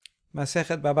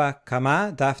Masechet Baba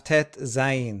Kama, Daf Tet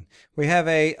Zayin. We have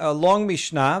a long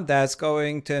Mishnah that's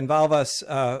going to involve us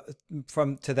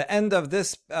from to the end of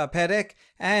this Perek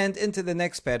and into the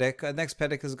next Perek. The next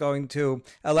Perek is going to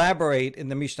elaborate in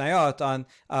the Mishnayot on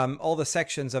all the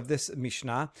sections of this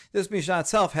Mishnah. This Mishnah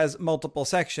itself has multiple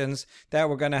sections that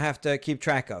we're going to have to keep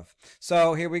track of.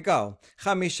 So here we go.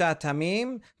 Chamisha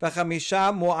Tamim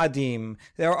v'chamisha Mu'adim.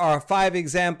 There are 5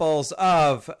 examples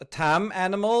of Tam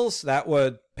animals that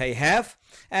would pay half,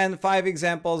 and 5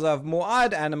 examples of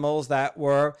mu'ad animals that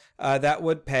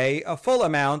would pay a full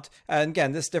amount. And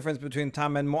again, this difference between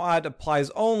tam and mu'ad applies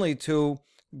only to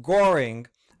goring,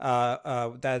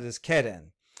 that is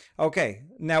keren. Okay,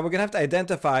 now we're going to have to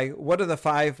identify what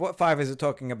 5 is it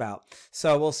talking about.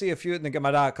 So we'll see a few in the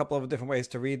Gemara, a couple of different ways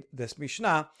to read this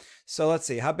Mishnah. So let's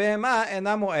see. Habema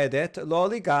ena moedet lo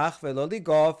ligach velo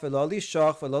ligof velo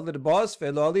lishoch velo lidbos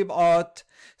velo libot.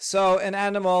 So an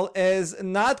animal is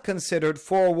not considered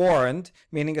forewarned,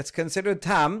 meaning it's considered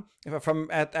tam from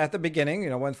at the beginning,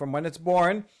 from when it's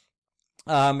born.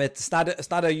 It's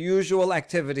not a usual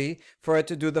activity for it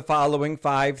to do the following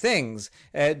 5 things.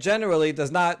 It generally does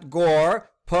not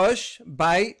gore, push,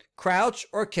 bite, crouch,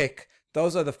 or kick.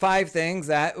 Those are the 5 things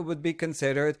that would be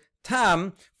considered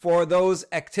tam for those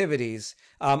activities,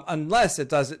 unless it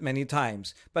does it many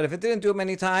times. But if it didn't do it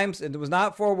many times, it was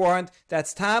not forewarned,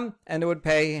 that's tam, and it would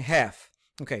pay half.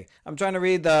 Okay, I'm trying to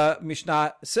read the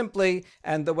Mishnah simply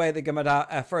and the way the Gemara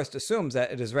at first assumes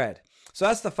that it is read. So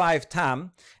that's the 5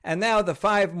 tam. And now the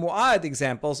 5 mu'ad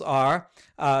examples are,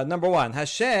 number 1,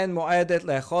 Hashen mu'adet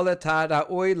lecholeta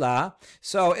ra'ui la.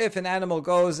 So if an animal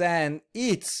goes and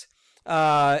eats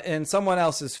in someone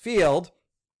else's field,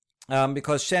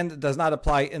 because shen does not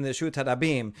apply in the Shut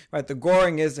Harabim, right? The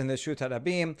goring is in the Shut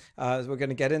Harabim. We're going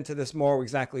to get into this more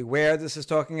exactly where this is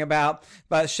talking about.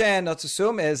 But shen, let's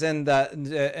assume, is in the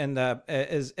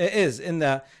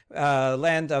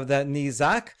land of the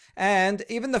Nizak, and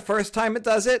even the first time it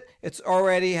does it, you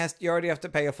already have to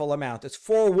pay a full amount. It's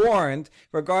forewarned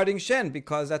regarding shen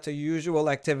because that's a usual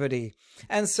activity.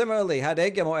 And similarly, if an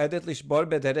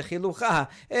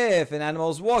animal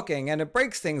is walking and it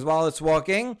breaks things while it's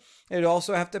walking, it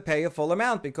also have to pay a full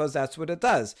amount because that's what it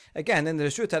does. Again, in the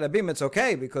Shut Harabim, it's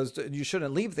okay because you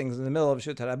shouldn't leave things in the middle of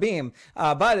Shut Harabim.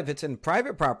 But if it's in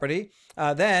private property,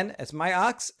 then it's my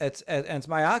ox. It's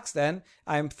my ox. Then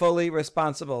I'm fully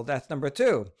responsible. That's number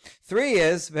 2. 3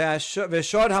 is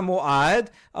v'shod hamu'ad.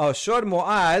 Shod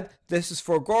mu'ad. This is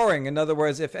for goring. In other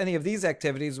words, if any of these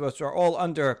activities, which are all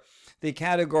under the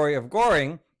category of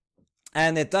goring,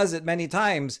 and it does it many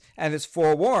times, and it's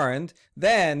forewarned,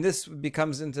 then this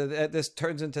turns into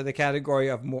the category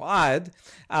of mu'ad.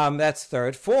 That's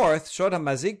 3rd. 4th, shod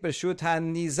hamazik b'shut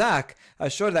hanizak, a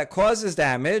shod that causes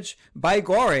damage by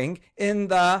goring in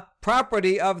the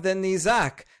property of the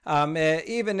nizak.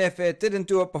 Even if it didn't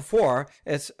do it before,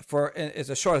 it's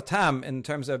a short tam in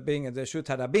terms of being in the Shut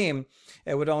Harabim,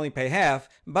 it would only pay half.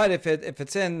 But if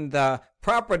it's in the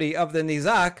property of the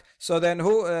nizak, so then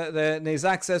the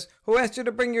nizak says, who asked you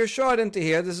to bring your short into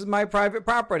here? This is my private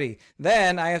property.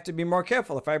 Then I have to be more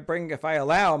careful. If I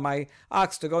allow my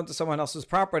ox to go into someone else's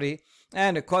property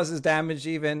and it causes damage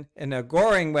even in a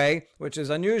goring way, which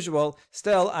is unusual,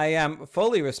 still I am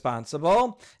fully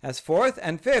responsible. As 4th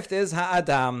and 5th is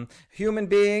ha'adam. Human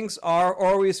beings are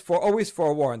always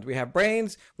forewarned. We have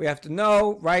brains. We have to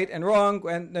know right and wrong,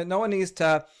 and no one needs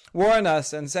to warn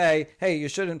us and say, hey, you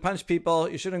shouldn't punch people,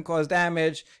 you shouldn't cause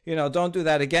damage, don't do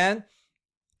that again.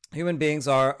 Human beings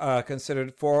are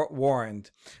considered forewarned.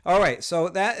 All right, so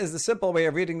that is the simple way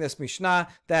of reading this Mishnah,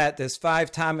 that there's 5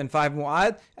 tam and 5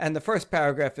 mu'ad, and the first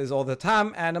paragraph is all the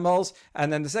tam animals,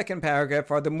 and then the second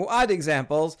paragraph are the mu'ad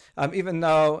examples, even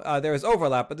though there is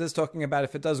overlap, but this is talking about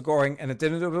if it does goring and it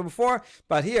didn't do it before,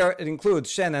 but here it includes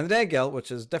shen and regel,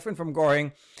 which is different from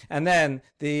goring, and then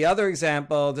the other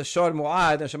example, the shod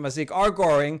mu'ad and shemazik are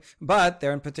goring, but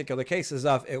they're in particular cases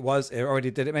of it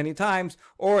already did it many times,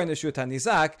 or in the Shut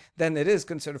HaNizak, then it is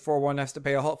considered forewarned, has to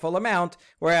pay a full amount.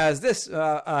 Whereas this,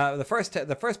 the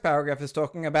first paragraph is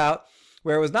talking about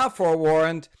where it was not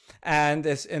forewarned, and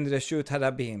it's in the Shut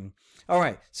Harabim. All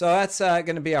right, so that's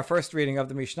going to be our first reading of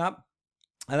the Mishnah.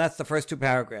 And that's the first 2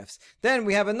 paragraphs. Then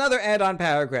we have another add-on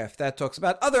paragraph that talks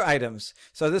about other items.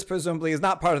 So this presumably is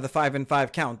not part of the 5 and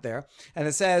 5 count there. And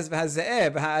it says,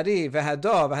 V'haze'eh, v'ha'ari,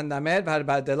 v'ha'do, v'ha'named,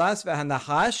 v'ha'badelas,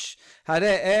 v'ha'nachash,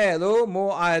 Hare elu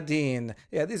mu'adin.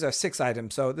 Yeah, these are 6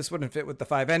 items, so this wouldn't fit with the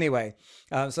 5 anyway.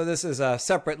 So this is a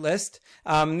separate list.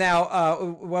 Now,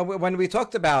 when we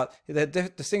talked about the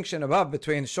distinction above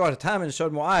between shor tam and shor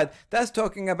mu'ad, that's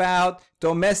talking about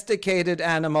domesticated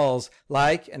animals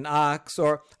like an ox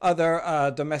or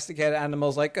other domesticated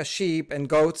animals like a sheep and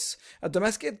goats.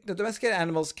 Domesticated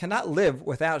animals cannot live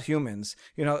without humans.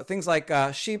 Things like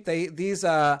sheep, these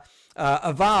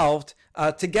evolved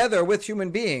together with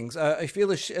human beings. If you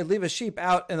leave a sheep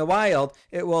out in the wild,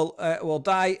 it will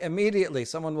die immediately.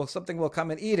 Something will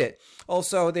come and eat it.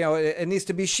 Also, it needs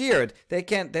to be sheared. They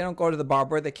don't go to the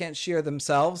barber. They can't shear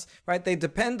themselves, right? They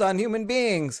depend on human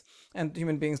beings, and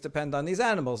human beings depend on these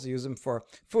animals. They use them for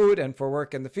food and for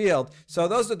work in the field. So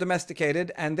those are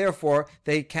domesticated, and therefore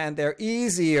they're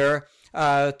easier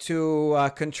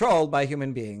to controlled by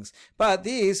human beings. But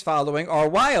these following are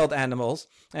wild animals,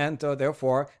 and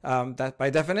therefore, that by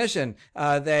definition,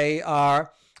 they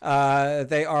are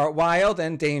wild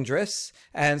and dangerous,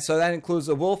 and so that includes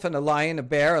a wolf and a lion, a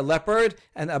bear, a leopard,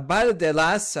 and a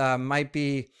bardelas might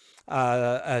be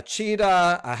a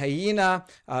cheetah, a hyena,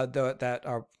 that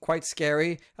are quite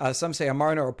scary. Some say a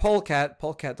marna or a polecat.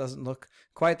 Polecat doesn't look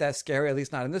quite that scary, at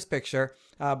least not in this picture,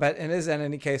 but it is in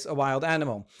any case a wild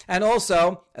animal. And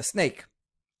also a snake.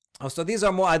 So these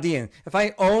are mu'adin. If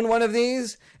I own one of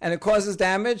these and it causes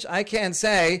damage, I can't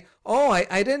say,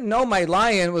 I didn't know my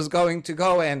lion was going to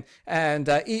go and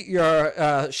eat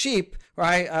your sheep,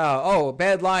 right?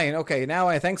 Bad lion. Okay,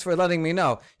 now thanks for letting me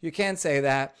know. You can't say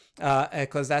that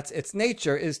because that's its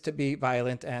nature is to be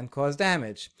violent and cause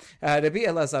damage. Rabbi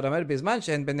Elazar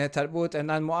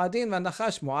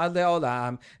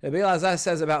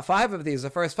says about 5 of these, the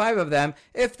first 5 of them,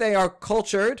 if they are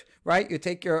cultured, right? You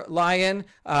take your lion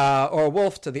or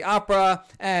wolf to the opera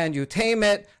and you tame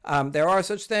it. There are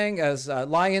such things as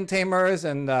lion tamers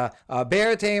and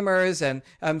bear tamers. And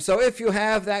so if you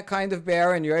have that kind of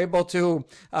bear and you're able to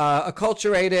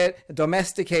acculturate it,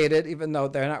 domesticate it, even though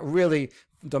they're not really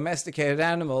domesticated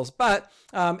animals, but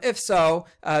if so,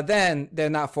 then they're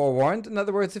not forewarned. In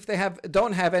other words, if they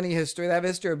don't have any history, they have a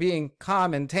history of being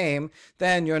calm and tame,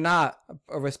 then you're not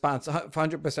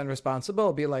 100% responsible.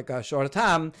 It'll be like a shor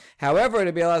tam. However,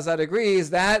 Rabbi Elazar agrees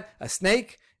that a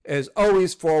snake is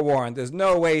always forewarned. There's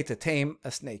no way to tame a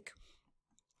snake.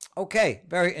 Okay,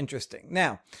 very interesting.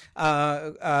 Now,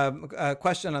 a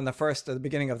question on the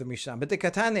beginning of the Mishnah.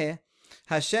 B'tikatane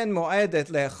השן מועדת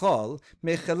לאכול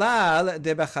מכלל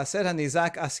דבחסר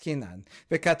הנזק עסקינן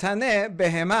וקטנה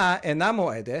בהמה אינה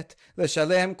מועדת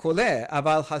לשלם כולה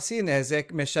אבל חסי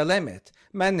נזק משלמת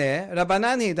מנה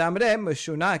רבנן היא דמרי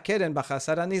משונה קרן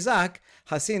בחסר הנזק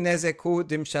חסי נזק הוא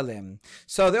דמשלם.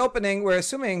 So the opening, we're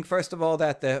assuming first of all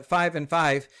that the 5 and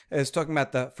 5 is talking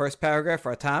about the first paragraph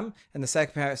are tam and the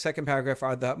second paragraph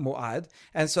are the mu'ad,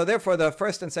 and so therefore the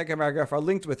first and second paragraph are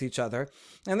linked with each other,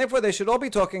 and therefore they should all be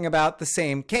talking about the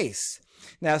same case.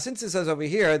 Now, since it says over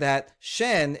here that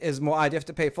shen is mu'ad, you have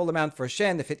to pay full amount for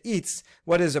shen if it eats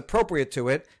what is appropriate to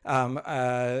it.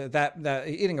 That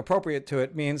eating appropriate to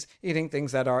it means eating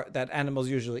things that animals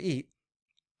usually eat.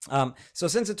 So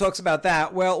since it talks about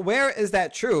that, well, where is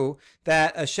that true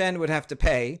that a shen would have to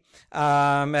pay?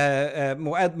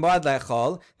 Mu'ad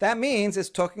lechol. That means it's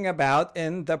talking about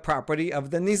in the property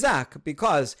of the nizak,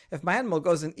 because if my animal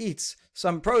goes and eats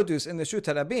some produce in the Shut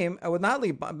Harabim, I would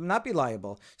not be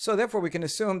liable. So therefore, we can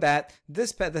assume that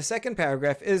the second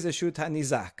paragraph is the Shut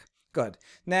HaNizak. Good.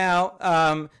 Now,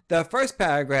 the first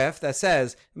paragraph that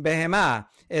says behema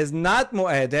is not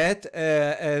mu'edet,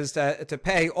 is to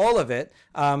pay all of it,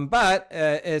 but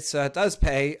it does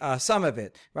pay some of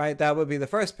it, right? That would be the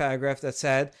first paragraph that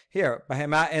said here,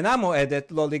 behema ena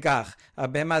mu'edet lo ligach.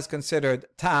 Behema is considered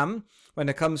tam when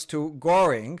it comes to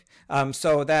goring,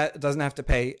 so that doesn't have to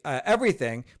pay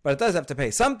everything, but it does have to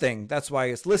pay something. That's why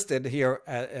it's listed here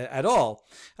at all.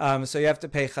 So you have to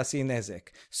pay chasi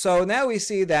nezik. So now we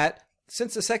see that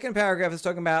since the second paragraph is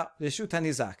talking about the Shut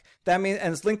HaNizak, that means,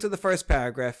 and it's linked to the first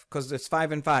paragraph because it's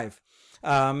 5 and 5.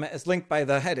 It's linked by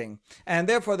the heading, and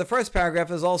therefore the first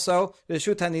paragraph is also the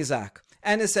Shut HaNizak,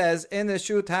 and it says in the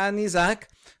Shut HaNizak,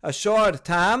 a shor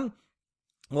tam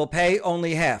will pay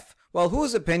only half. Well,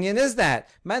 whose opinion is that?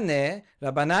 Mane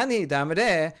Rabbanani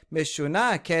damre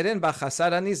mishuna keren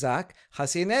b'chasar nizak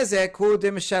chasi nezek hu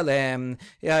dimshalem.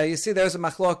 Yeah, you see, there's a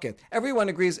machloket. Everyone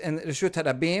agrees in Reshut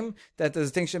Harabim that the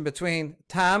distinction between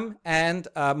tam and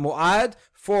mu'ad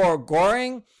for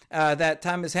goring, that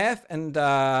Tame is half and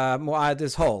Mu'ad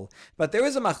is whole. But there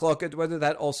is a machloket whether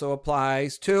that also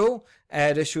applies to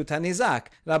Reshut HaNizak.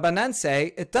 Rabbanan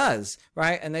say it does,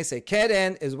 right? And they say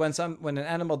Keren is when an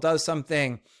animal does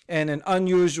something in an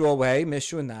unusual way,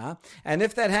 Mishuna. And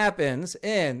if that happens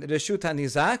in Reshut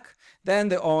HaNizak, then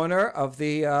the owner of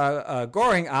the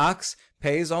goring ox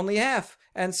pays only half.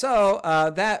 And so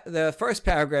that the first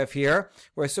paragraph here,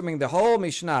 we're assuming the whole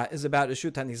Mishnah is about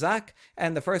Reshut HaNizak,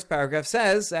 and the first paragraph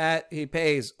says that he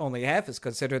pays only half, is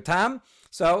considered tam.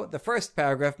 So the first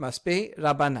paragraph must be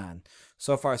Rabbanan.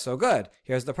 So far, so good.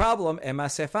 Here's the problem. Ema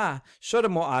sefa, shor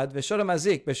mu'ad, v'shor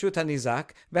mazik, b'shut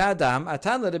HaNizak, v'adam,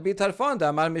 atan l'Rabbi Tarfon,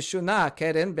 d'amar mishuna,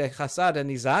 keren b'chasar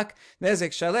HaNizak,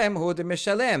 nezek shalem hu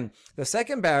d'mishalem. The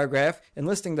second paragraph,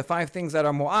 enlisting the 5 things that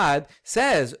are mu'ad,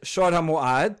 says shor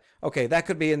ha'mu'ad. Okay, that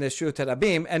could be in the Shut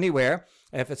Rabim anywhere.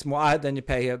 If it's mu'ad, then you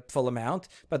pay a full amount.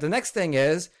 But the next thing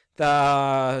is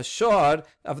the shor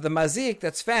of the mazik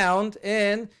that's found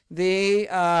in the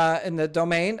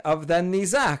domain of the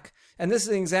nizak. And this is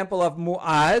an example of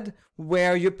mu'ad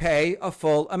where you pay a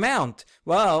full amount.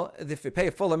 Well, if you pay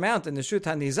a full amount in the Shut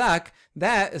HaNizak,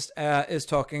 that is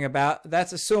talking about,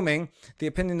 that's assuming the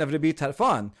opinion of Rabbi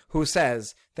Tarfon, who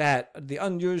says that the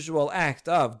unusual act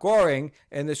of goring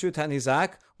in the Shut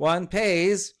HaNizak, one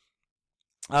pays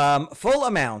full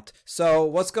amount. So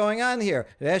what's going on here?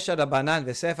 Resha Rabbanan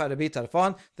v'sefa Rabbi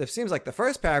Tarfon. It seems like the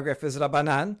first paragraph is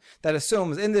Rabbanan, that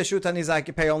assumes in the Shut HaNizak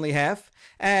you pay only half.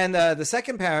 And the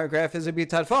second paragraph is Rabbi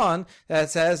Tarfon, that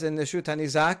says in the Shut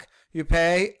HaNizak you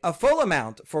pay a full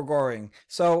amount for goring.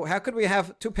 So how could we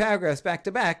have 2 paragraphs back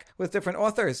to back with different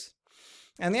authors?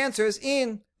 And the answer is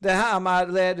in דהאמר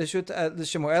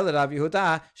לשמואל רב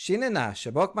יהודה שיננה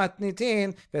שבוק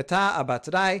מתניתין ותא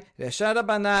אבטרי רשע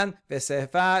רבנן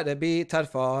וספר Rabbi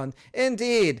Tarfon.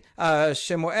 Indeed,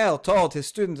 Shemuel told his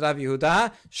student Rav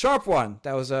Yehuda, sharp one.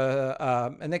 That was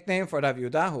a nickname for Rav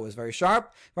Yehuda, who was very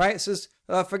sharp, right? It says,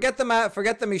 forget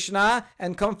the Mishnah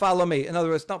and come follow me. In other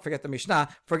words, don't forget the Mishnah.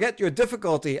 Forget your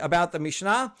difficulty about the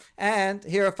Mishnah and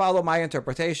here follow my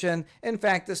interpretation. In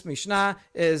fact, this Mishnah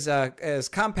is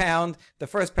compound. The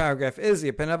first paragraph is the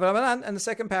opinion of Rabbanan and the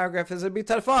second paragraph is Rabbi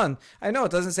Tarfon. I know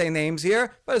it doesn't say names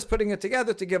here, but it's putting it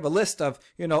together to give a list of,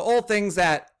 all things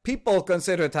that people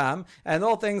consider tam and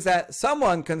all things that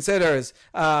someone considers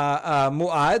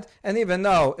mu'ad. And even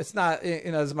though it's not,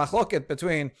 there's machloket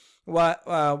between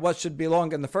what should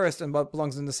belong in the first and what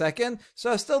belongs in the second.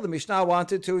 So still the Mishnah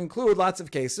wanted to include lots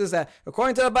of cases that,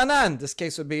 according to Rabbanan, this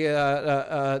case would be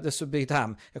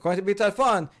tam. According to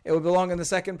Tarfon, it would belong in the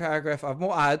second paragraph of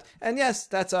Mu'ad. And yes,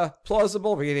 that's a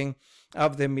plausible reading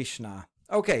of the Mishnah.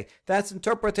 Okay, that's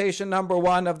interpretation number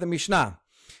 1 of the Mishnah.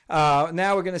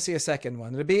 Now we're going to see a second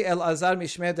one. Rabbi Elazar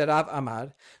Mishmeh de Rav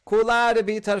Amar. Kula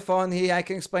Rabbi Tarfon. I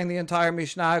can explain the entire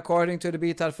Mishnah according to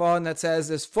Rabbi Tarfon that says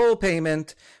there's full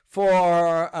payment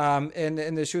for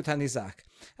in the Shut HaNizak.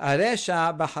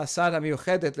 הרשע בחסר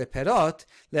המיוחדת לפירות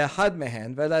לאחד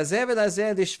מהן ולזה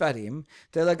ולזה לשברים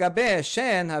ולגבי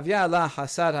שן הביאה לה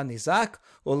חסר הנזק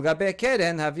ולגבי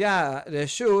קרן הביאה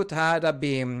רשות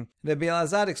הרבים. Rabbi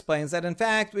Elazar explains that in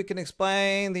fact we can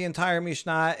explain the entire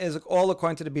Mishnah is all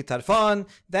according to the Rabbi Tarfon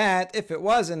that if it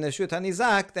was in the Reshut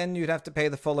HaNizak then you'd have to pay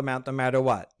the full amount no matter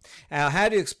what. Now how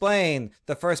do you explain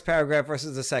the first paragraph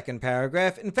versus the second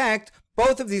paragraph? In fact,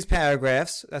 both of these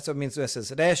paragraphs, that's what it means this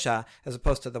is Resha, as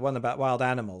opposed to the one about wild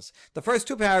animals. The first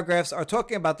 2 paragraphs are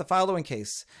talking about the following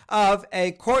case of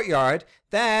a courtyard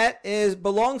that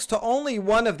belongs to only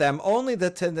one of them, only to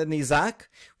the Nizak,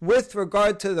 with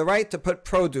regard to the right to put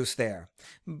produce there.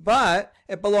 But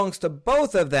it belongs to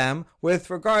both of them with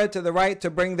regard to the right to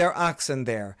bring their oxen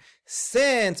there.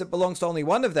 Since it belongs to only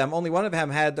one of them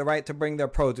had the right to bring their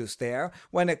produce there.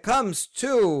 When it comes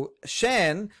to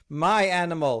Shen, my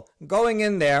animal, going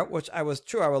in there, which I was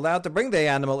allowed to bring the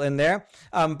animal in there,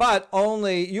 but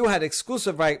only you had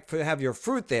exclusive right to have your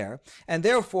fruit there. And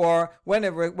therefore, when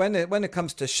it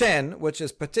comes to Shen, which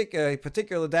is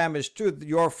particular damage to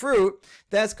your fruit,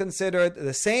 that's considered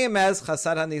the same as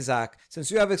Chasar HaNizak.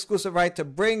 Since you have exclusive right to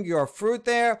bring your fruit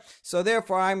there, so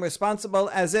therefore I'm responsible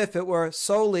as if it were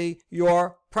solely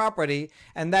your property,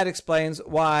 and that explains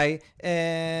why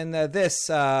in this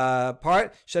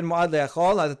part Shen Mu'ad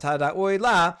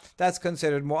le'achol that's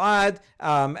considered Mu'ad,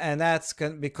 and that's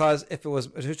because if it was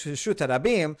Reshut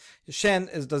Rabim, Shen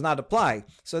does not apply.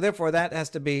 So therefore that has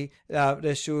to be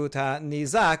Reshut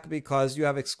Nizak because you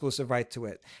have exclusive right to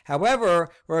it. However,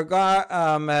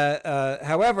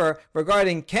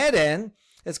 regarding Keren,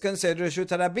 it's considered Reshut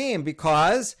Harabim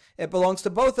because it belongs to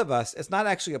both of us. It's not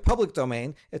actually a public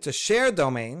domain. It's a shared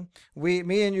domain.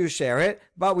 Me and you share it,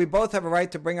 but we both have a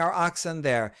right to bring our oxen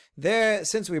there.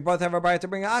 Since we both have a right to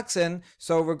bring oxen,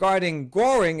 so regarding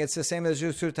goring, it's the same as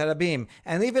Reshut Harabim.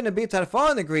 And even the Beit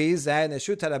Tarfon agrees that in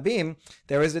Reshut Harabim,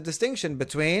 there is a distinction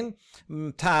between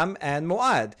Tam and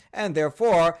Mu'ad. And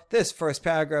therefore, this first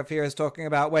paragraph here is talking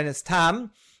about when it's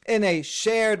Tam, in a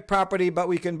shared property, but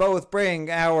we can both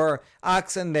bring our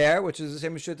oxen there, which is the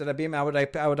same as Reshut Harabim.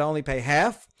 I would only pay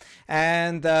half,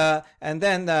 and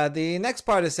then the next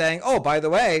part is saying, oh, by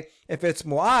the way, if it's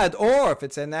muad or if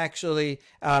it's in the Reshut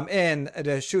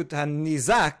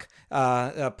HaNizak,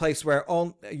 a place where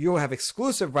you have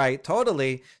exclusive right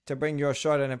totally to bring your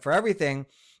short and for everything,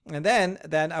 and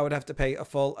then I would have to pay a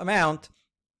full amount.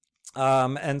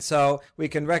 And so we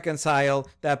can reconcile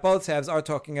that both halves are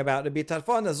talking about the Beit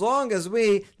Tarfon as long as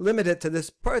we limit it to this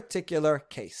particular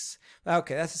case.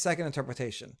 Okay, that's the second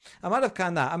interpretation. Rav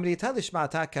Kana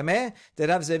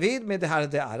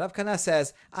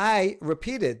says, I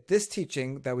repeated this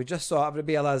teaching that we just saw of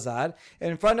Rabbi Elazar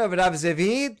in front of Rav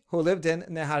Zevid, who lived in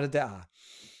Nehar De'ah.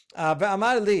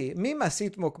 ואמר לי, מי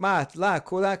מסית מוקמת לה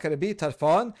כולה כרבי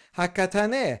טרפון,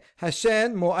 הקטנה,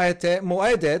 השן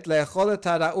מועדת לאכול את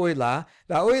הראוי לה,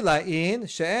 ראוי לה אין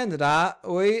שאין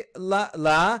ראוי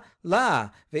לה.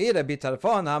 ואי רבי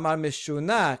טרפון אמר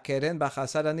משונה קרן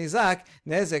בחסר הניזק,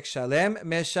 נזק שלם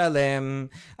משלם.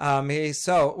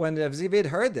 So when Rav Zevid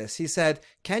heard this, he said,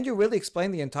 can you really explain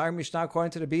the entire Mishnah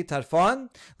according to the Beit Tarfon?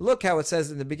 Look how it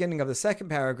says in the beginning of the second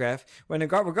paragraph, when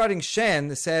regarding Shen,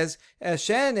 it says,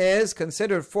 Shen is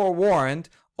considered forewarned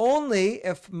only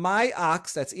if my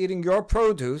ox that's eating your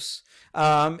produce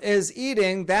is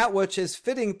eating that which is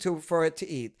fitting for it to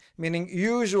eat, meaning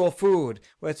usual food,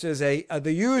 which is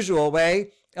the usual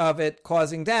way of it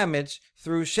causing damage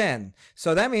through Shen.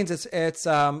 So that means it's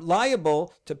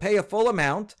liable to pay a full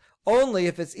amount only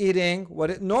if it's eating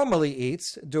what it normally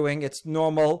eats, doing its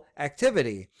normal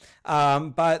activity.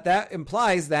 But that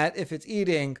implies that if it's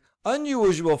eating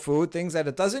unusual food, things that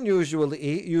it doesn't usually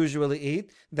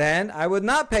eat, then I would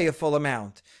not pay a full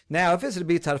amount. Now, if it's a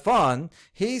Beit Tarfon,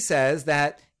 he says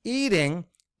that eating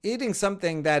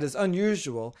something that is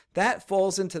unusual, that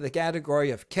falls into the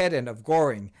category of keren, of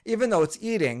goring, even though it's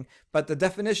eating, but the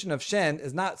definition of shen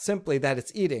is not simply that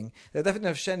it's eating. The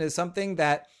definition of shen is something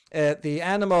that the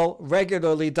animal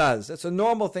regularly does. It's a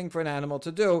normal thing for an animal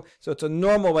to do, so it's a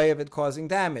normal way of it causing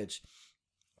damage.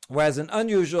 Whereas an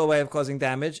unusual way of causing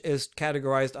damage is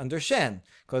categorized under shen,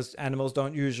 because animals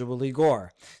don't usually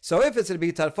gore. So if it's a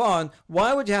Beit Tarfon,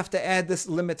 why would you have to add this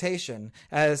limitation?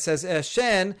 It says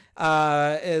shen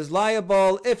is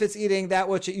liable if it's eating that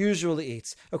which it usually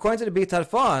eats. According to the Beit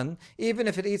Tarfon, even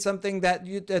if it eats something that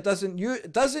it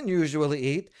doesn't usually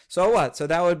eat, so what? So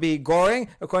that would be goring.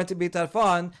 According to Beit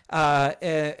Tarfon, if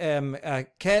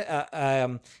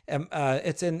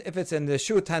it's in the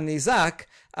Reshut HaNizak,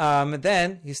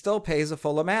 then he still pays a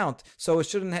full amount. So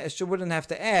it wouldn't have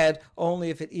to add only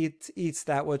if it eats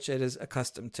that which it is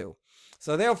accustomed to.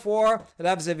 So therefore,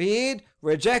 Rav Zevid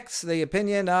rejects the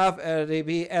opinion of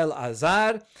Rabbi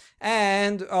Elazar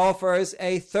and offers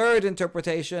a third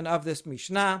interpretation of this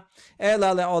Mishnah.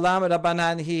 Ela le'olam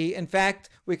Rabbanan hi. In fact,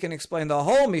 we can explain the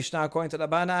whole Mishnah according to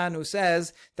Rabbanan, who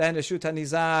says that in the Reshut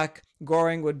HaNizak,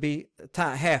 goring would be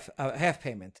half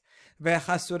payment. And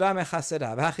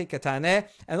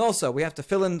also, we have to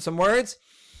fill in some words.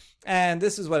 And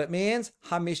this is what it means.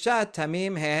 Hamishat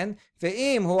tamim hen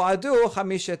ve'im hu'adu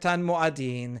hamishatan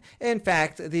mu'adin. In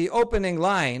fact, the opening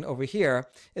line over here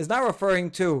is not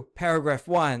referring to paragraph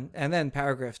 1 and then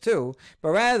paragraph 2, but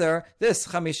rather this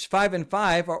 5 and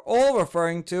 5 are all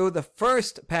referring to the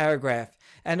first paragraph.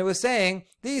 And it was saying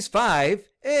these 5,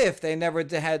 if they never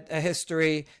had a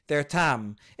history, they're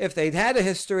tam. If they'd had a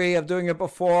history of doing it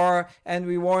before and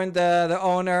we warned the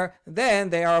owner,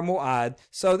 then they are mu'ad.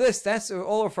 So that's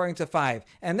all referring to 5.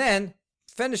 And then,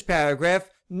 finished paragraph,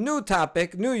 new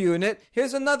topic, new unit.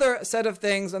 Here's another set of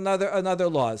things, another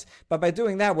laws. But by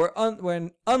doing that, we're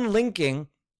unlinking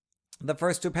the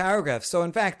first 2 paragraphs. So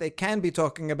in fact, they can be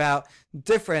talking about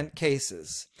different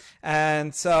cases.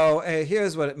 And so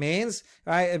here's what it means,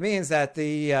 right? It means that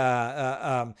there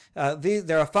are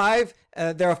 5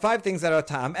 things that are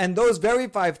tam, and those very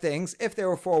 5 things, if they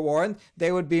were forewarned,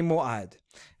 they would be mu'ad.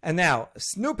 And now,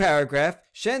 new paragraph,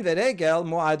 Shen veregel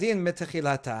mu'adin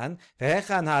mitechilatan,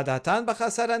 vehechan hadatan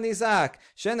b'chasar hanizak.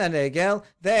 Shen and regel,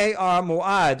 they are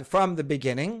mu'ad from the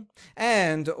beginning.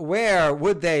 And where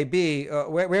would they be,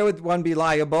 where would one be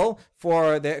liable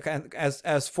for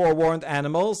as forewarned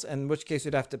animals, in which case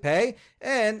you'd have to pay?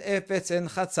 And if it's in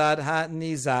chatzar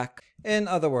hanizak. In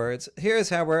other words, here's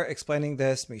how we're explaining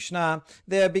this Mishnah.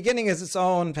 The beginning is its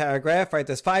own paragraph, right?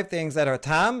 There's 5 things that are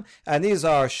tam, and these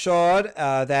are shod,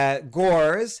 that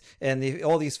gores, and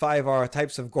all these 5 are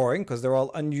types of goring because they're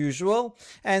all unusual.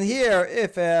 And here,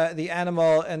 if the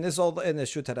animal, and this is all in the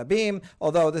Shut HaRabim,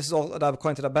 although this is all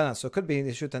according to Rabbanan, so it could be in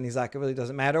the Shut HaNizak, it really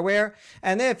doesn't matter where.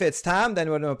 And if it's tam, then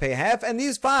we're going to pay half. And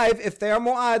these 5, if they are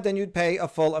mu'ad, then you'd pay a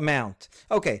full amount.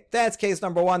 Okay, that's case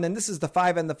number 1, and this is the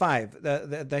 5 and the 5,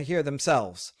 the here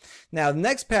themselves. Now, the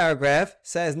next paragraph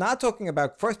says, not talking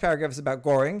about, first paragraph is about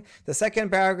goring. The second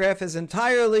paragraph is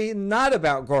entirely not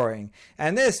about goring.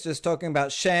 And this just talking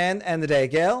about shen and the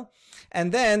regel.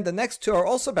 And then the next 2 are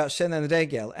also about shen and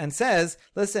regel, and says,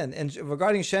 listen,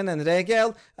 regarding shen and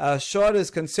regel, shor is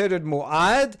considered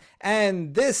mu'ad,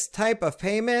 and this type of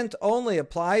payment only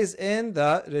applies in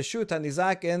the reshut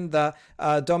hanizak, in the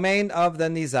domain of the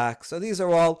nizak. So these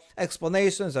are all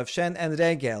explanations of shen and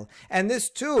regel. And this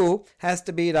too has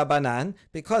to be Rabbanan,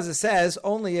 because it says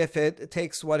only if it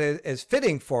takes what is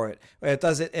fitting for it, where it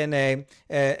does it in a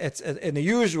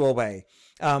usual way.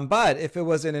 But if it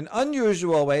was in an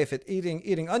unusual way, if it's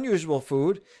eating unusual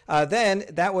food, then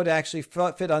that would actually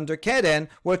fit under keren,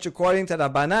 which according to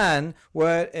Rabbanan,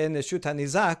 where in the Shut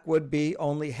HaNizak would be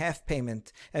only half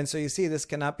payment. And so you see, this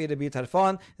cannot be the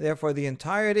bitarfon. Therefore, the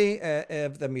entirety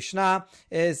of the Mishnah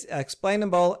is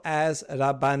explainable as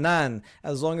Rabbanan,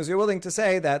 as long as you're willing to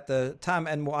say that the tam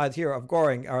and mu'ad here of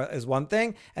goring is one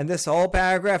thing, and this whole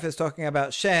paragraph is talking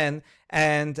about shen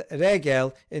and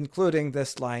regel, including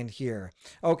this line here.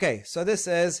 Okay, so this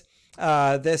is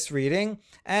this reading,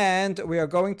 and we are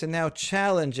going to now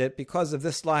challenge it because of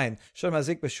this line, Shor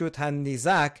Mazik B'Shut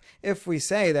HaNizak. If we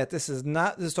say that this is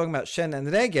talking about shen and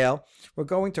regel, we're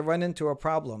going to run into a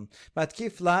problem.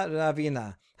 Matkif la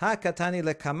Ravina, Ha-Katani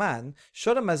lekaman,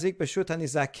 Shor Mazik B'Shut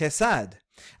HaNizak Kesad.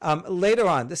 Later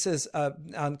on, this is on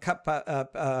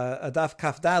Adaf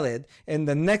Kaf Dalid, in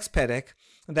the next perek,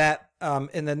 that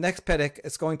in the next perek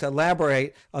it's going to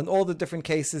elaborate on all the different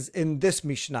cases in this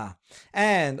Mishnah.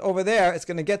 And over there, it's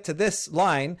going to get to this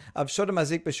line of Shor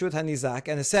Mazik B'Shut HaNizak,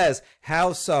 and it says,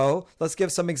 how so? Let's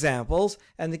give some examples.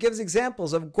 And it gives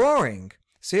examples of goring.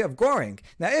 See, of goring.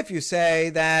 Now, if you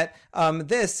say that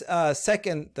the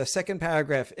second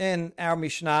paragraph in our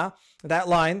Mishnah, that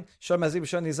line, Shor Mazik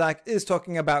B'Shut HaNizak, is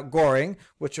talking about goring,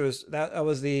 which was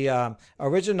the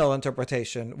original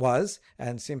interpretation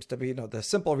and seems to be the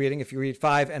simple reading if you read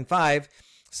 5 and 5.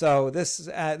 So this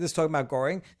talking about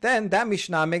goring, then that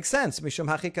Mishnah makes sense. Mishum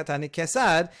hachi katani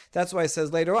kesad. That's why it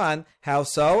says later on, how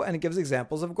so? And it gives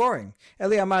examples of goring.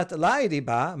 Eli amart la'idi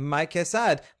ba my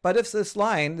kesad. But if this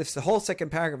line, if the whole second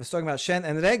paragraph is talking about shen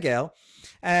and regel,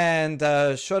 and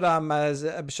Shor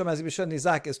Mazik B'Shut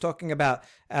HaNizak is talking about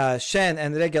shen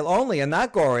and regel only and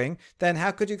not goring, then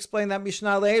how could you explain that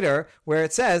Mishnah later, where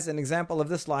it says an example of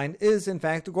this line is in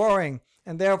fact goring?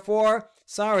 And therefore,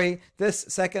 sorry, this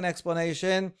second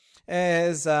explanation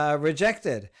is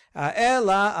rejected.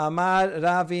 Ela amar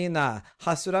Ravina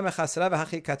hasura mechasra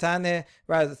v'hachi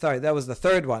katane. Sorry, that was the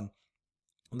third one.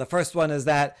 The first one is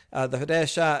that the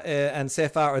Hodesha and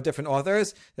Sefa are different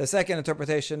authors. The second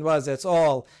interpretation was it's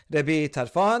all Rabbi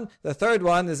Tarfon. The third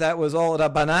one is that was all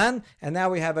Rabbanan. And now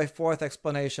we have a fourth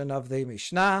explanation of the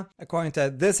Mishnah. According to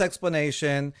this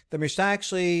explanation, the Mishnah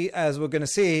actually, as we're going to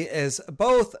see, is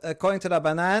both according to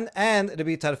Rabbanan and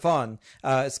Rabbi Tarfon.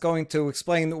 It's going to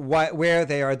explain where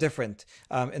they are different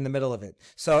in the middle of it.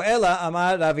 So, Ela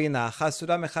Amar Ravina,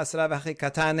 Chasura Mechasra V'Achi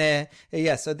Katane.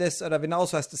 Yes, so this Ravina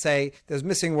also has to say there's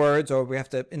missing words, or we have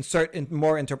to insert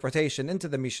more interpretation into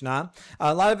the Mishnah.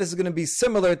 A lot of this is going to be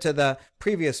similar to the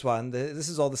previous one. This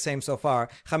is all the same so far.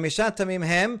 Chamishat tamim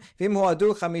hem v'im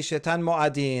huadu chamishetan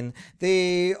mo'adin.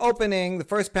 The opening, the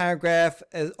first paragraph,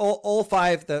 is all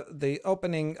 5. The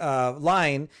opening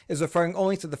line is referring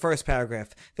only to the first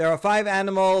paragraph. There are 5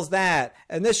 animals that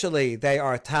initially they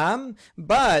are tam,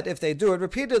 but if they do it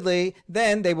repeatedly,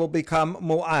 then they will become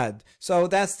mu'ad. So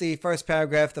that's the first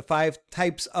paragraph, the 5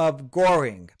 types of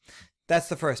goring. That's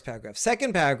the first paragraph.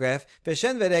 Second paragraph,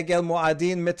 Veshen veregel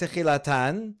mu'adin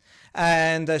mitechilatan.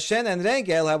 And shen and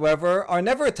regel, however, are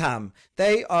never tam.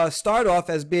 They start off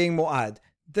as being mu'ad.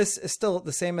 This is still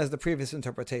the same as the previous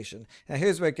interpretation. Now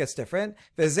here's where it gets different.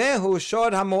 Vezehu shor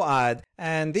hamu'ad.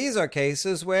 And these are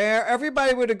cases where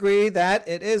everybody would agree that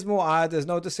it is mu'ad. There's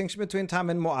no distinction between tam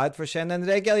and mu'ad. For shen and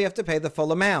regel, you have to pay the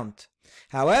full amount.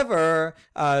 However,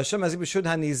 Shor Mazik B'Shut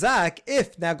HaNizak,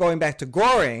 if, now going back to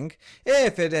goring,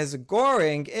 if it is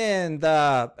goring in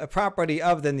the property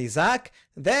of the nizak,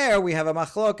 there we have a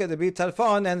machloket, the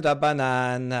bitalfon and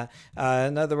Rabbanan.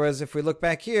 In other words, if we look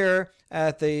back here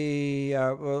at the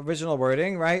original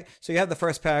wording, right? So you have the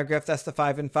first paragraph, that's the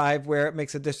 5 and 5, where it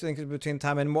makes a distinction between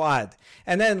Tam and Mu'ad.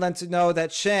 And then let's know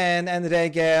that Shen and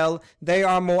Regel, they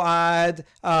are Mu'ad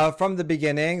from the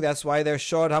beginning. That's why they're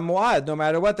Shod HaMu'ad. No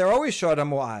matter what, they're always Shod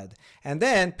HaMu'ad. And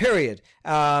then, period.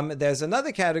 There's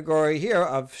another category here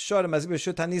of Shod HaMazig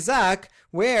B'Shut HaNizak,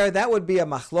 where that would be a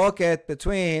machloket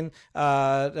between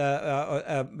Rabbanan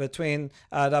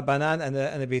and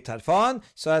the Bitalfon.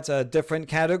 So that's a different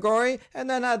category. And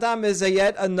then Adam is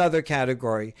yet another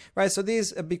category, right? So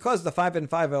these, because the 5 and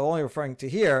 5 are only referring to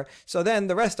here, so then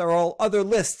the rest are all other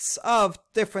lists of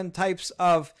different types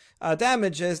of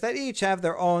damages that each have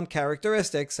their own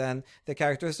characteristics. And the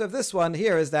characteristic of this one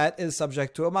here is that it is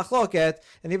subject to a machloket.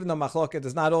 And even though machloket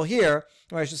is not all here,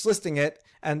 we're just listing it.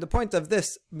 And the point of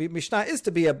this Mishnah is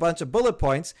to be a bunch of bullet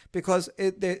points, because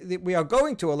we are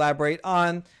going to elaborate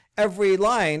on every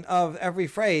line of every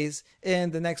phrase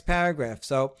in the next paragraph.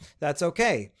 So that's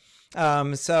okay.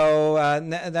 That's that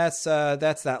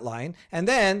line. And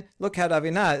then look how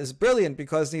Ravina is brilliant,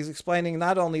 because he's explaining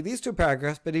not only these two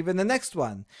paragraphs but even the next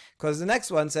one, because the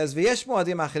next one says V'yesh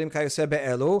mu'adim achirim kayoseh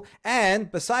be'elu,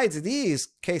 and besides these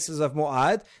cases of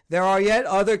mu'ad, there are yet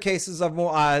other cases of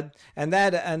mu'ad, and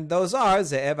those are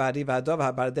ze'ev, ha'ari, v'hadov,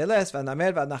 ha'bardeles,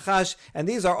 v'hanamer, v'hanachash, and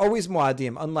these are always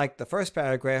mu'adim, unlike the first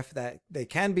paragraph that they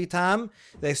can be tam,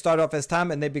 they start off as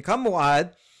tam and they become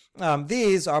mu'ad.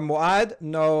 These are mu'ad,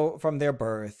 from their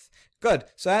birth. Good.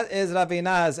 So that is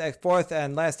Ravina's fourth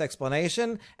and last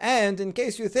explanation. And in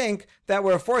case you think that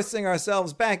we're forcing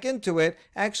ourselves back into it,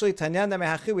 actually, Tanyana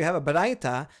Mehachi, we have a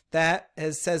Braita that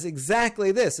says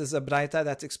exactly this. This is a Braita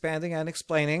that's expanding and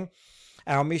explaining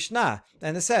our Mishnah.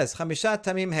 And it says, Chamishat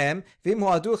Tamim Hem,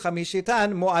 V'mu'adu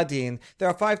Chamishitan Mu'adin. There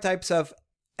are 5 types of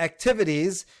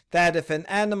activities that if an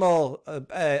animal,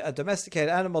 a domesticated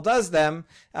animal does them,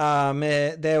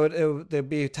 they'd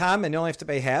be tam and you only have to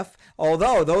pay half.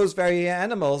 Although those very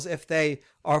animals, if they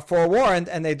are forewarned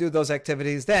and they do those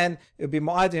activities, then it would be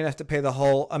mu'ad, you have to pay the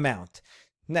whole amount.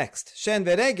 Next, Shen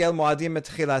veregel mu'adim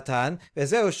etchilatan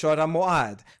vezeu shora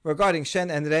mu'ad. Regarding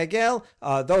Shen and Regel,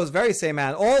 those very same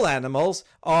all animals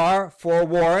are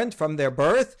forewarned from their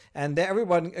birth, and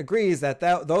everyone agrees that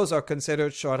those are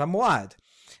considered shora mu'ad.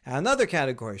 Another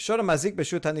category, Shor Mazik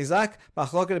B'Shut HaNizak,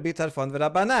 Machloket Bitalfon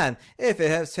V'Rabbanan. If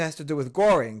it has to do with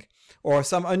goring or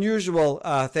some unusual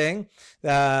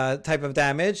type of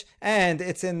damage, and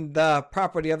it's in the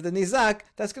property of the Nizak,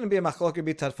 that's going to be a Machloket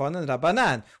Bitalfon and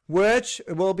Rabbanan, which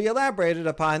will be elaborated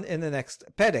upon in the next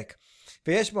Perek.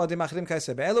 ויש מועדים אחרים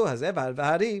כיוצא באלו, הזאב,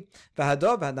 והארי,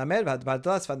 והדוב, והנמר,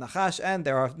 והברדלס, והנחש, and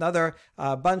there are another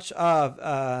bunch of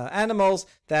animals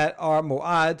that are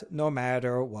mu'ad no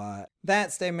matter what.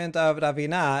 That statement of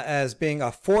Ravina as being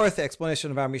a fourth explanation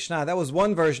of our Mishnah, that was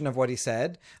one version of what he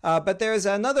said, but there's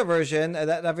another version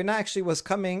that Ravina actually was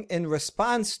coming in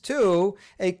response to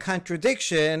a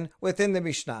contradiction within the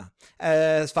Mishnah,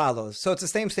 as follows. So it's the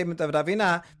same statement of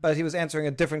Ravina, but he was answering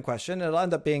a different question. It'll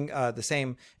end up being the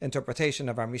same interpretation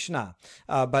of our Mishnah,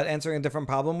 but answering a different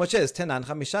problem, which is Tenan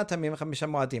chamisha tamim chamisha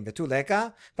muadim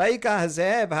v'tuleka va'ika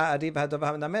hazev ha'ari v'hadov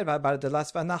ha'namer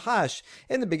v'bardelas v'nachash.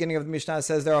 In the beginning of the Mishnah, it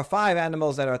says there are 5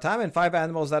 animals that are tam and 5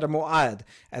 animals that are mu'ad,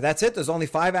 and that's it. There's only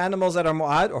 5 animals that are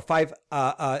mu'ad, or 5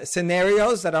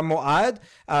 scenarios that are mu'ad,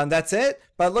 and that's it.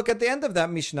 But look at the end of that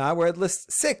Mishnah where it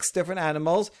lists 6 different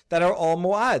animals that are all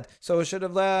mu'ad. So it should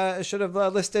have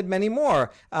listed many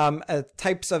more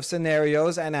types of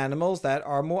scenarios and animals that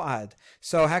are mu'ad.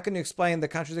 So how can you explain the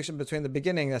contradiction between the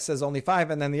beginning that says only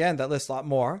 5 and then the end that lists a lot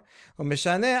more?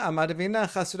 Ravina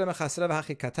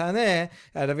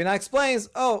explains,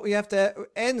 you have to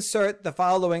insert the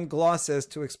following glosses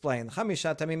to explain.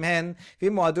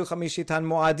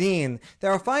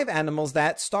 There are 5 animals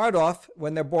that start off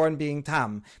when they're born being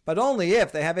tam, but only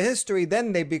if they have a history,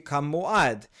 then they become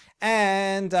mu'ad.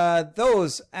 And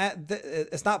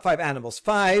it's not 5 animals,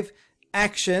 5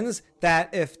 actions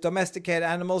that if domesticated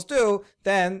animals do,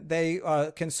 then they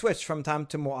can switch from tam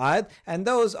to mu'ad, and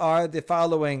those are the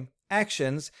following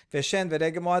actions. V'shen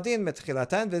v'regel mu'adin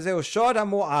metchilatan v'zeu shor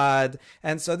ha'mu'ad.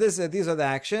 And so these are the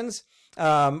actions.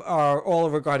 Are all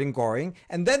regarding goring.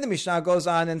 And then the Mishnah goes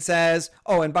on and says,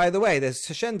 and by the way, there's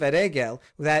Shen Veregel,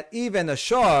 that even a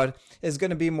shor is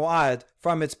going to be mu'ad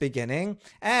from its beginning.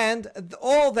 And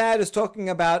all that is talking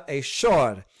about a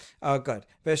shor. Good.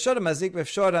 If it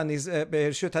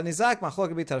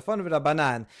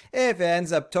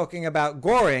ends up talking about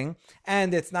goring,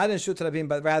 and it's not in Shut Rabim,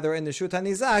 but rather in the Shut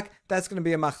HaNizak, that's going to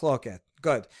be a machloket.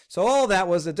 Good. So all that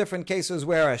was the different cases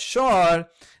where a shor,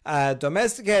 a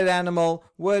domesticated animal,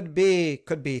 could be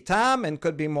tam and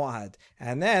could be mu'ad.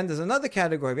 And then there's another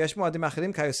category. And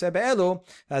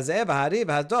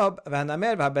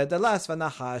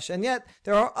yet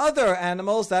there are other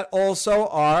animals that also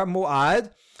are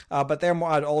mu'ad, but they're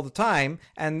mu'ad all the time.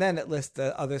 And then it lists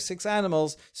the other 6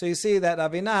 animals. So you see that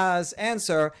Avina's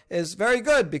answer is very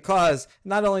good, because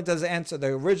not only does it answer the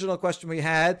original question we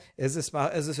had, is this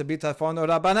a bitafon or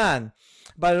rabbanan,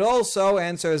 but it also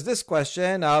answers this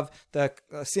question of the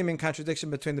seeming contradiction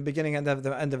between the beginning and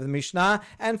the end of the Mishnah.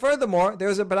 And furthermore,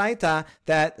 there's a Baraita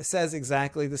that says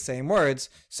exactly the same words.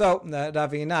 So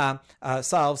Ravina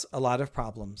solves a lot of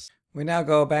problems. We now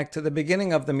go back to the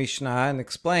beginning of the Mishnah and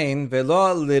explain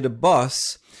velo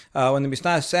lidbos. When the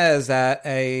Mishnah says that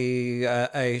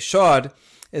a shod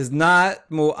is not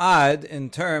mu'ad in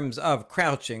terms of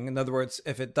crouching. In other words,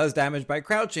 if it does damage by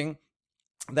crouching,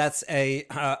 that's a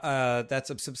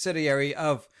subsidiary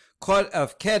of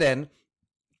keren,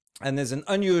 and there's an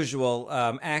unusual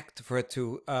act for it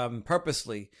to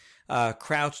purposely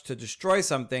crouch to destroy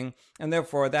something, and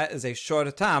therefore that is a shor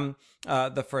tam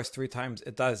the first 3 times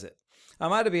it does it.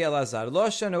 Amar Rabbi Elazar, lo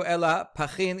shanu ela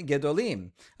pachin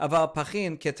gedolim, aval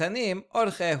pachin ketanim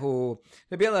orchehu.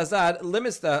 Rabbi Elazar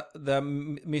limits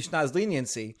the Mishnah's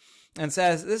leniency and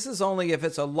says this is only if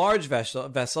it's a large vessel.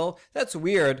 That's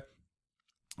weird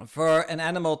for an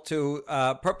animal to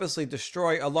purposely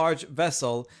destroy a large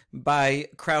vessel by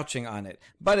crouching on it.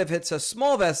 But if it's a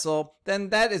small vessel, then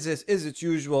that is its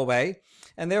usual way,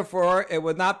 and therefore it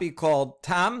would not be called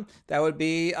tam. That would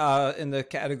be in the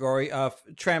category of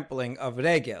trampling of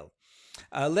regel.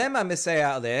 Lema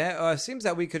Misea Ale, seems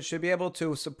that we should be able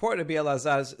to support Rabbi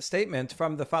Elazar's statement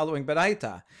from the following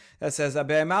Baraita that says,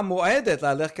 "Abehema mu'edet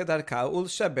lalech kedarka ul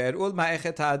shaber ul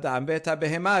ma'echet ha'adam ve'eta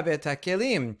behema ve'eta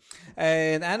kelim."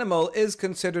 An animal is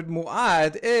considered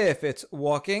mu'ad if it's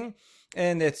walking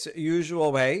in its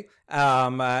usual way,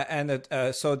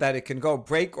 so that it can go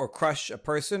break or crush a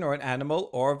person or an animal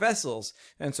or vessels.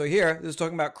 And so here, this is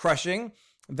talking about crushing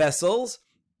vessels.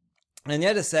 And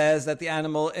yet it says that the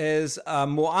animal is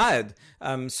mu'ad.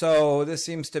 So this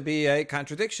seems to be a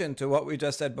contradiction to what we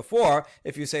just said before,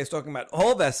 if you say it's talking about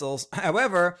whole vessels.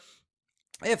 However,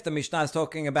 if the Mishnah is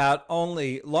talking about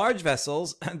only large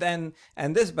vessels, and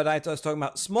this Baraita is talking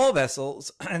about small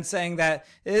vessels, and saying that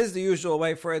it is the usual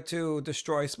way for it to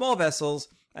destroy small vessels,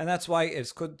 and that's why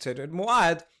it's considered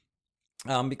mu'ad,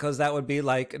 because that would be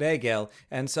like regel.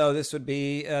 And so this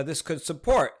could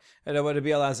support what Rabbi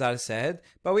Elazar said,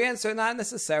 but we answer not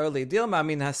necessarily. Dilma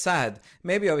min hasad.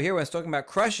 Maybe over here when it's talking about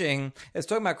crushing, it's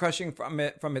talking about crushing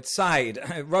from its side.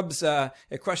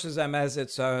 It crushes them as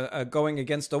it's going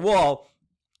against a wall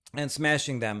and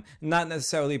smashing them, not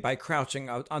necessarily by crouching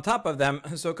on top of them.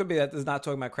 So it could be that it's not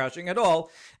talking about crouching at all,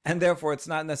 and therefore it's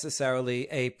not necessarily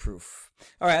a proof.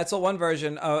 All right, that's all one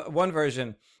version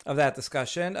of that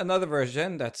discussion. Another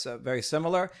version that's very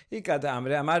similar.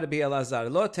 Amar Rabbi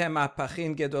Elazar, lo tema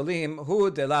pachin gedolim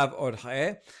hu delav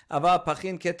orche, aval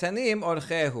pachin ketanim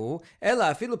orchehu,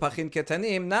 ela afilu pachin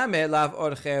ketanim name lav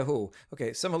orchehu.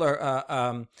 Okay,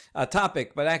 similar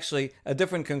topic, but actually a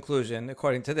different conclusion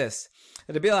according to this.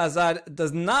 Rabbi Elazar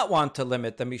does not want to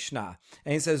limit the Mishnah.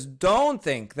 And he says, don't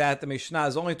think that the Mishnah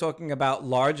is only talking about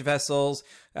large vessels,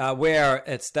 where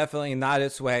it's definitely not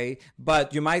its way,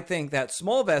 but you might think that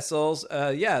small vessels,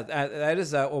 that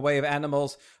is a way of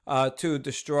animals to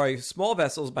destroy small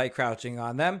vessels by crouching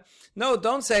on them. No,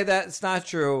 don't say that. It's not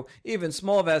true. Even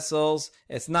small vessels,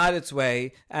 it's not its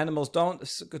way. Animals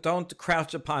don't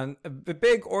crouch upon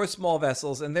big or small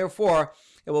vessels, and therefore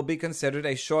it will be considered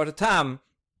a short tam,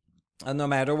 no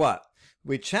matter what.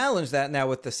 We challenge that now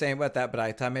with that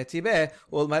Baraita Metibe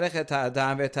ul marechet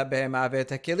ha'adam ve'eta behema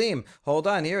ve'eta kelim. Hold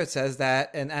on, here it says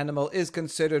that an animal is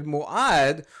considered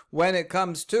mu'ad when it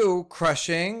comes to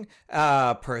crushing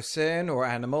a person or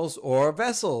animals or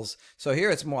vessels. So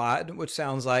here it's mu'ad, which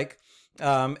sounds like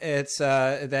that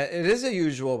it is a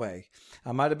usual way.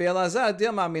 Amar Rabbi Elazar,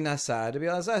 Dilma min hasad. Rabbi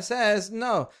Elazar says,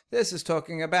 no, this is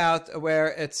talking about where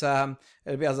it's, Rabbi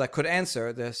Elazar could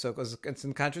answer this, so because it's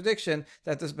in contradiction,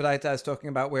 that this Baraita is talking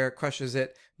about where it crushes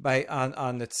it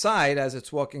on its side as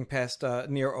it's walking past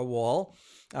near a wall.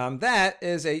 That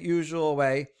is a usual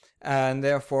way, and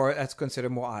therefore that's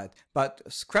considered mu'ad. But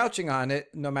crouching on it,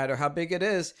 no matter how big it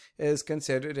is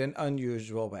considered an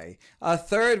unusual way. A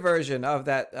third version of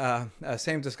that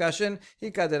same discussion,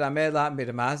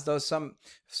 those some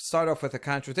start off with a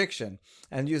contradiction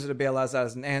and use Rabbi Elazar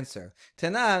as an answer.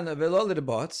 Tenan velo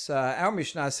lidbots. Our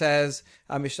Mishnah says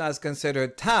Mishnah is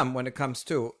considered tam when it comes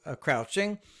to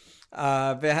crouching.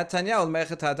 Hold on,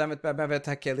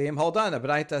 the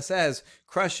Braita says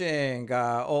crushing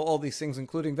all these things,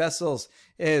 including vessels,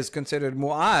 is considered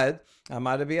mu'ad.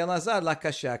 Amar Rabbi Elazar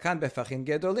lakashya kan befachin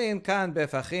gedolin kan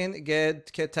befachin ged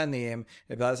ketanim.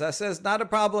 Rabbi Elazar says not a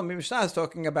problem. Mishnah is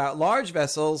talking about large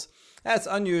vessels. That's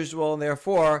unusual, and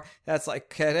therefore that's like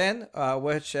keren,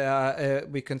 which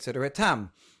we consider a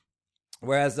tam.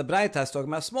 Whereas the Braita is talking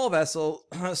about small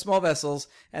vessels,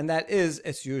 and that is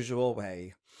its usual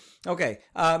way. Okay,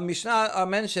 Mishnah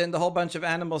mentioned a whole bunch of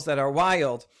animals that are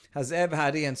wild, hazev,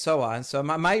 hari, and so on. So,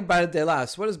 my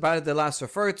bardelas, what does bardelas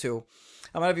refer to?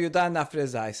 Amar Rav Yehuda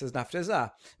nafreza. He says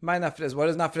nafreza. My nafreza. What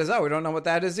is nafreza? We don't know what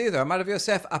that is either. Amar Rav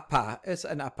Yosef apa. It's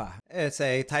an apa. It's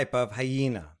a type of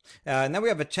hyena. Now we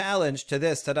have a challenge to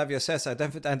this, to Rav Yosef's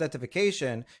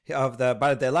identification of the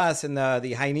bardelas and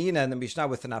the hyena and the Mishnah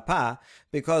with an apa,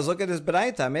 because look at this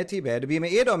Braita. Metibe. Rabbi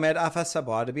Meir omer afa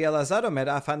saboa. Rabbi Elazar omer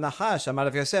afa nachash. Amar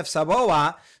Rav Yosef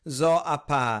saboa zo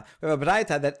apa. We have a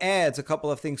Braita that adds a couple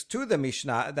of things to the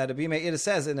Mishnah that Rabbi Meir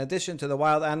says, in addition to the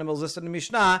wild animals listed in the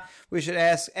Mishnah, we should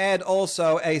add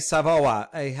also a savoa,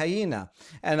 a hyena.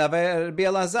 And Rabbi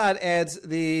Elazar adds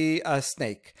the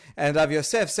snake. And Rav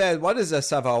Yosef said, what is a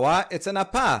savoa? It's an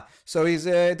apa. So he's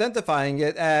identifying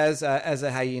it as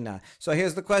a hyena. So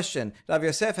here's the question. Rav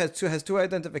Yosef has two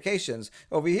identifications.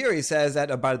 Over here he says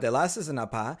that a bardelas is an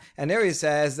apa, and here he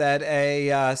says that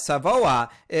a savoa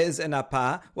is an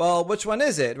apa. Well, which one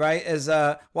is it, right?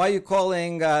 Why are you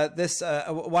calling this,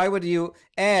 why would you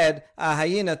add a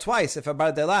hyena twice if a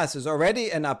bardelas is already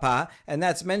an apa, and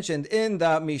that's mentioned in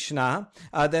the Mishnah?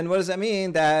 Then what does that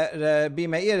mean that Rabbi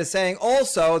Meir is saying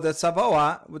also that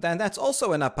savoa, then that's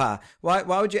also an apa? Why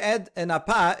would you add an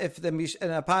apa if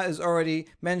an apa is already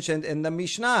mentioned in the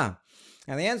Mishnah?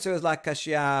 And the answer is like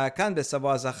kashya kan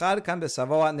besavoa zachar kan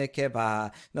besavoa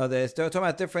nekeva. No, they're talking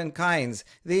about different kinds.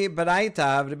 The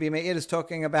Baraita of Rabbi Meir is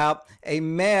talking about a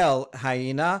male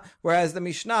hyena, whereas the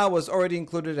Mishnah was already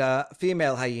included a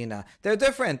female hyena. They're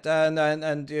different,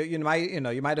 and you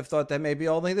might have thought that maybe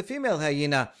only the female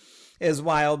hyena is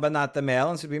wild but not the male,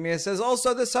 and so Rabbi Meir says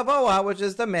also the savoa, which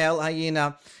is the male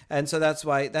hyena, and so that's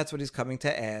what he's coming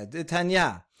to add.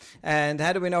 Tanya. And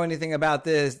how do we know anything about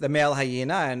the male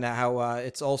hyena and how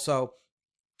it's also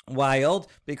wild?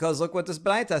 Because look what this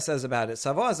Braita says about it.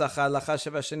 Savoa zachar lachar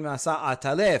sheva shanim nasa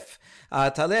atalef.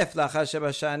 Atalef lachar sheva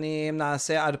shanim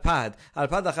nase arpad.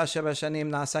 Arpad lachar sheva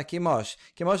shanim nasa kimosh.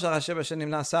 Kimosh lachar sheva shanim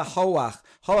nasa hoach.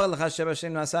 Hoach lachar sheva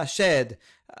shanim nasa shed.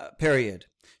 Period.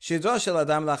 Shidro shel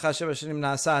adam lachar sheva shanim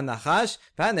nasa nachash,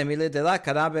 v'hanemile dela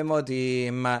kara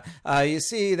b'modim. You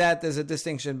see that there's a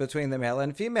distinction between the male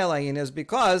and female hyenas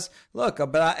because, look,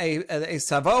 a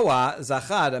savoa,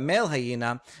 zachar, a male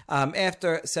hyena,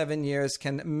 after 7 years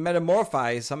can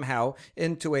metamorphose somehow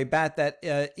into a bat that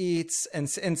eats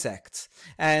insects.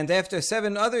 And after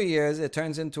 7 other years, it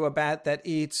turns into a bat that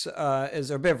is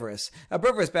herbivorous. A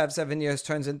herbivorous bat of 7 years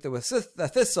turns into a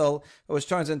thistle, which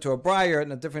turns into a briar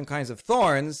and different kinds of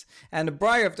thorns. And a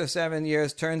briar after 7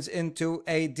 years turns into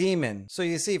a demon. So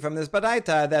you see from this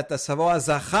Baraita that the savoa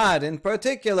zachar in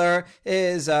particular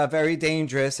is very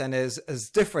dangerous and is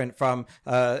different from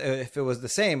if it was the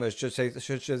same, it should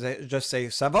just say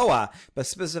savoa. But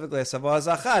specifically a savoa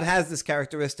zachar has this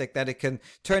characteristic that it can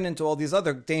turn into all these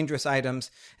other dangerous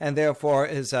items and therefore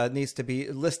needs to be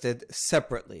listed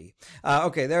separately.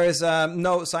 Okay, there is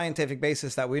no scientific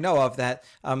basis that we know of that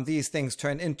these things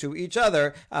turn into each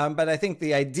other, but I think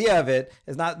the idea of it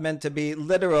is not meant to be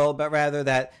literal, but rather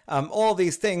that all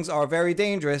these things are very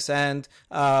dangerous, and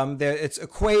it's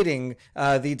equating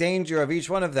the danger of each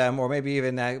one of them, or maybe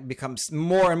even becomes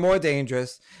more and more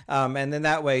dangerous, and in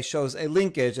that way shows a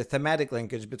linkage, a thematic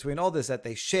linkage between all this, that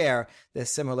they share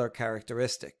this similar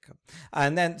characteristic.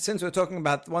 And then, since we're talking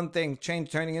about one thing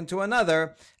turning into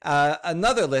another,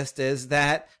 another list is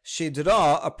that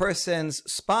shidra, a person's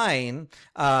spine,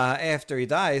 after he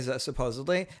dies,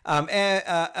 supposedly,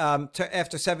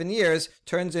 after 7 years,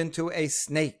 turns into a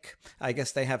snake. I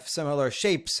guess they have similar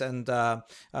shapes and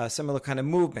similar kind of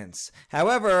movements.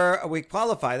 However, we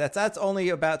qualify that's only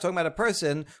talking about a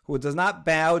person who does not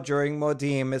bow during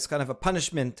modim. It's kind of a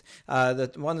punishment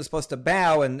that one is supposed to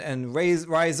bow and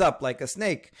rise up like a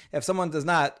snake. If someone does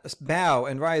not bow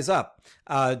and rise up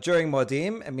during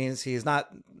modim, it means he's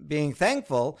not being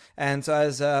thankful, and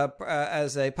so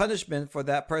as a punishment for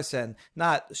that person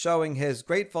not showing his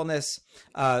gratefulness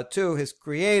to his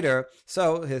creator,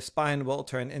 so his spine will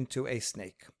turn into a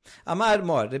snake. Amar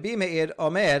Mor, Rabbi Meir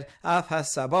Omer, Af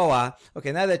Hasaboa.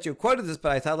 Okay, now that you quoted this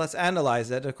baraita, let's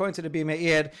analyze it. According to Rabbi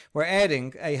Meir, we're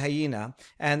adding a hyena,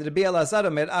 and Rabbi Elazar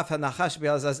Omer, Af HaNachash, Rabbi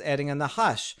Elazar is adding a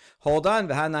nachash. Hold on,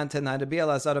 V'hanan Tanan, Rabbi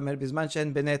Elazar Omer, Bizman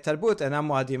Shen B'nei Tarbut, and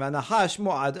Amuadim, Nachash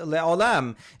Mu'ad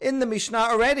Le'olam. In the Mishnah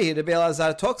already, Rabbi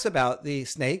Elazar talks about the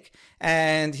snake,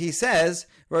 and he says,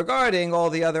 regarding all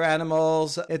the other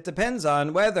animals, it depends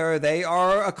on whether they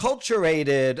are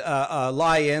acculturated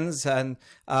lions and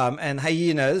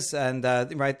hyenas, and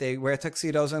right, they wear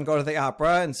tuxedos and go to the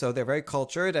opera, and so they're very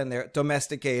cultured and they're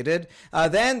domesticated.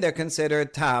 Then they're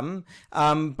considered tam,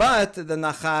 but the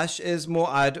nachash is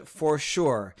mu'ad for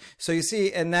sure. So you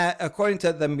see, in that, according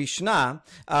to the Mishnah,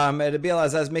 Rabbi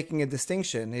Elazar is making a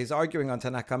distinction. He's arguing on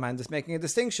Tanakama and just making a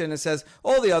distinction. It says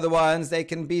all the other ones, they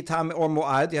can be tam or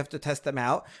mu'ad. You have to test them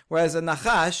out. Whereas a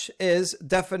nachash is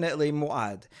definitely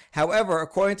mu'ad. However,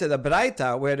 according to the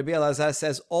Braita, where Rabbi Elazar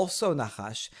says also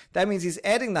nachash, that means he's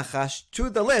adding nachash to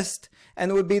the list, and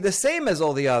it would be the same as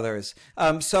all the others.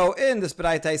 So in this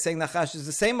Braita, he's saying nachash is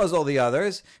the same as all the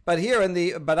others, but here in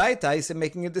the Braita, he's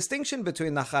making a distinction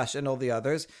between nachash and all the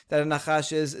others, that a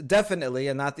nachash is definitely,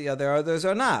 and not the others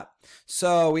are not.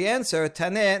 So we answer,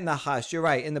 Tane nachash. You're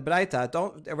right. In the Braita,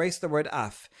 don't erase the word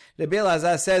af. Rabbi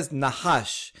Elazar says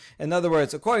nachash. In other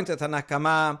words, according to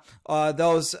Tanakama, all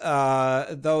those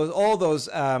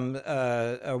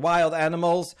wild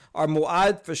animals are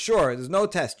mu'ad for sure. There's no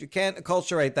test. You can't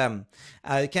acculturate them.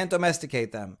 You can't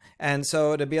domesticate them. And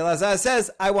so Rabbi Elazar says,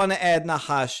 I want to add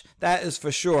nachash. That is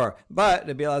for sure. But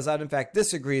Rabbi Elazar, in fact,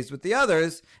 disagrees with the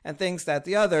others and thinks that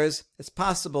the others, it's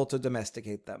possible to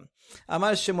domesticate them.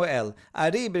 Amar Shemuel,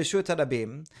 Ari b'reshut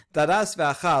harabim, daras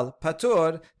ve'achal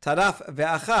patur, taraf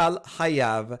ve'achal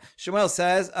hayav. Shemuel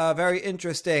says a very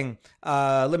interesting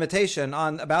limitation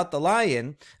about the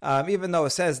lion. Even though it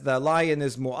says the lion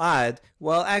is mu'ad,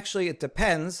 well, actually it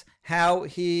depends how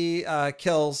he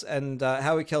kills and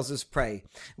how he kills his prey.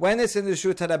 When it's in the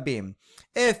reshut harabim,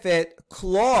 if it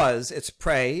claws its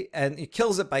prey and it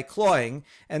kills it by clawing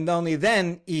and only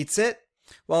then eats it,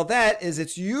 well, that is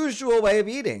its usual way of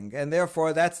eating, and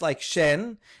therefore that's like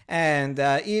shen and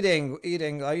eating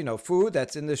food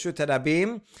that's in the reshut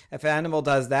harabim. If an animal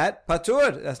does that,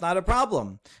 patur, that's not a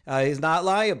problem. He's not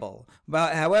liable.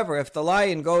 But however, if the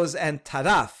lion goes and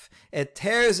taraf, it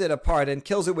tears it apart and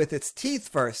kills it with its teeth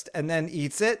first and then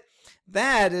eats it,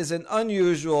 that is an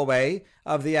unusual way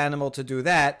of the animal to do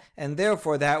that, and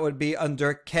therefore that would be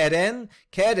under keren.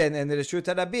 Keren in the reshut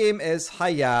harabim is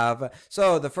hayav.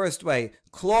 So the first way,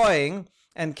 clawing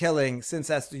and killing, since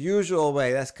that's the usual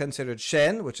way, that's considered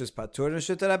shen, which is patur in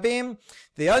reshut harabim.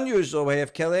 The unusual way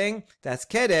of killing, that's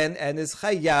keren, and is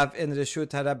chayav in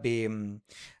reshut harabim.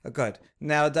 Good.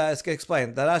 Now let's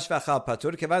explain. Darash v'achal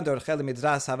patur, kevan dorchel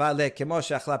midras hava le kemo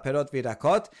she'achla perot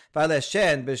v'yirakot, v'ale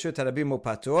shen b'reshut harabim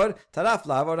u'patur, taraf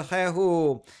lav or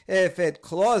chayahu. If it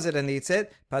claws it and eats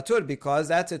it, patur, because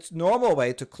that's its normal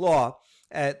way to claw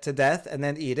to death and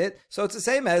then eat it. So it's the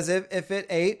same as if it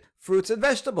ate fruits and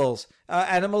vegetables.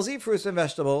 Animals eat fruits and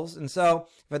vegetables, and so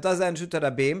if it does that in reshut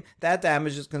harabim, that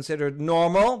damage is considered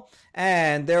normal,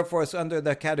 and therefore it's under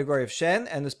the category of shen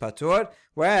and is patur.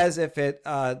 Whereas if it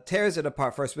tears it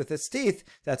apart first with its teeth,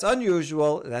 that's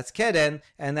unusual, that's keren,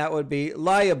 and that would be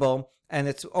liable, and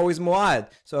it's always mu'ad,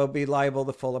 so it would be liable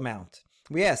the full amount.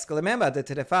 We ask, hold on,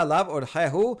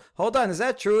 is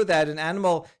that true that an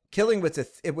animal killing with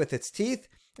its teeth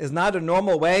is not a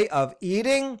normal way of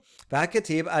eating?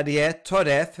 Pasuk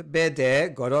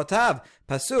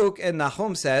in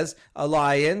Nahum says a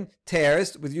lion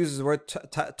tears, uses the word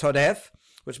toref,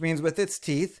 which means with its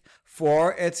teeth,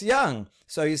 for its young.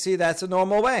 So you see, that's a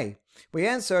normal way. We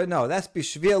answer, no, that's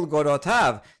bishvil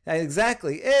gorotav.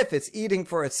 Exactly, if it's eating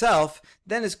for itself,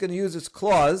 then it's going to use its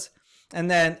claws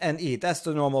and eat. That's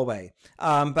the normal way.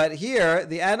 But here,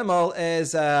 the animal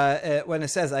is, when it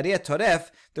says Ariel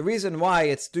Toref, the reason why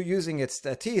it's using its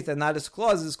teeth and not its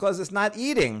claws is because it's not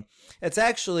eating. It's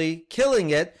actually killing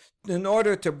it in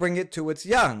order to bring it to its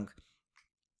young.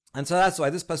 And so that's why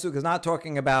this pasuk is not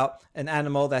talking about an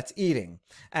animal that's eating.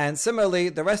 And similarly,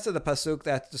 the rest of the pasuk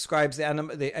that describes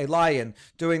a lion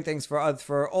doing things for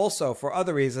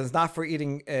other reasons, not for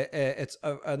eating,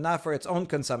 not for its own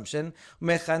consumption.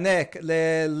 Mechanek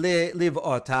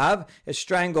livotav, it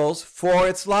strangles for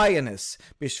its lioness.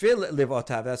 Bishvil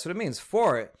livotav, that's what it means,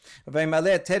 for it.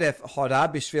 Ve'maleh teref chora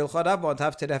bishvil chora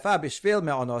v'otav terefa bishvil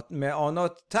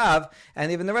me'onot tav, and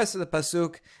even the rest of the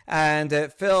pasuk, and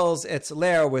it fills its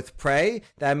lair with prey.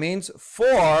 That means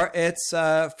for its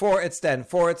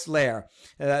lair.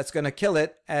 It's going to kill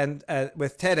it and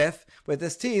with teref, with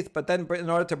its teeth, but then in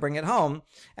order to bring it home,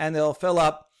 and it'll fill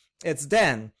up its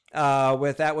den.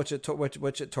 with that which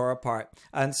it tore apart.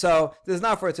 And so this is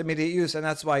not for its immediate use, and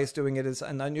that's why it's doing it as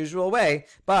an unusual way.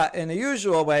 But in a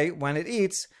usual way, when it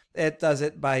eats, it does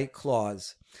it by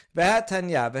claws.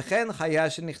 והתניא, וכן חיה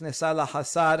שנכנסה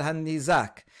לחסר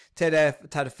הנזק,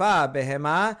 טרפה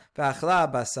בהמה ואכלה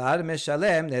בשר,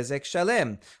 משלם נזק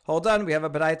שלם. Hold on, we have a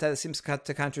baraita that seems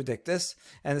to contradict this,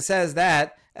 and it says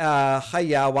that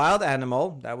chaya, wild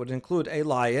animal, that would include a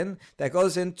lion, that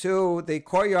goes into the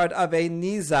courtyard of a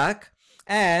nizak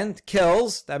and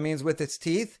kills, that means with its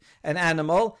teeth, an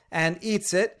animal and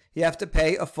eats it, you have to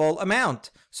pay a full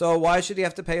amount. So why should you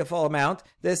have to pay a full amount?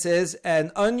 This is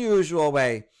an unusual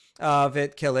way of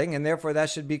it killing, and therefore that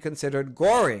should be considered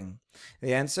goring.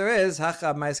 The answer is, this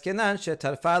baraita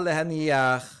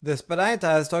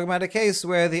is talking about a case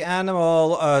where the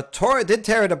animal did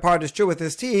tear it apart, it's true, with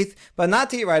his teeth, but not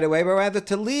to eat right away, but rather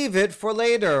to leave it for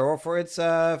later, or for its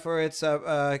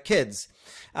kids.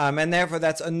 And therefore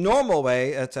that's a normal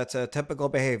way, that's a typical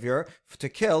behavior to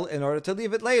kill in order to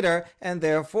leave it later, and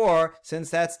therefore, since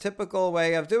that's typical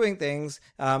way of doing things,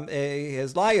 he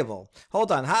is liable.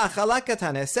 Hold on,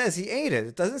 it says he ate it.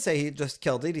 It doesn't say he just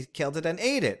killed it, he killed it and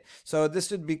ate it. So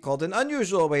this would be called an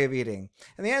unusual way of eating.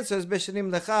 And the answer is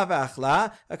Bishanim lecha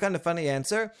ve'achla, a kind of funny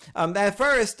answer. At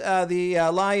first, the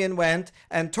lion went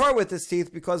and tore with its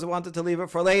teeth because it wanted to leave it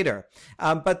for later.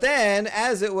 But then,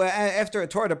 after it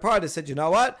tore it apart, it said, you know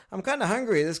what? I'm kind of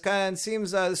hungry. This kind of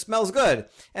seems smells good,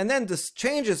 and then just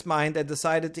changed its mind and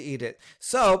decided to eat it.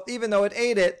 So even though it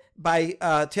ate it by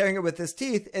tearing it with its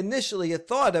teeth, initially it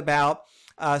thought about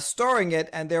storing it,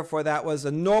 and therefore that was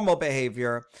a normal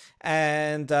behavior,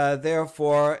 and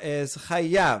therefore is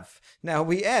chayav. Now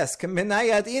we ask,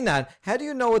 Minayad Inan, how do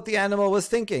you know what the animal was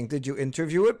thinking? Did you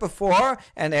interview it before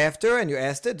and after, and you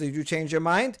asked it? Did you change your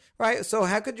mind? Right? So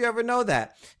how could you ever know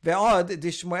that? And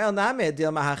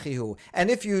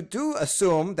if you do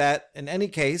assume that, in any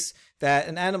case, that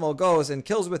an animal goes and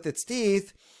kills with its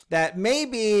teeth, that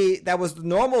maybe that was the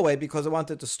normal way because it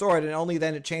wanted to store it and only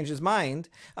then it changed his mind.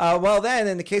 Well then,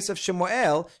 in the case of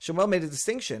Shemuel made a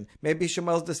distinction. Maybe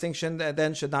Shemuel's distinction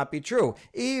then should not be true.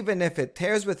 Even if it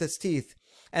tears with its teeth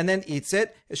and then eats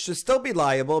it, it should still be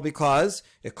liable because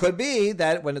it could be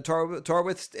that when it tore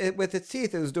with its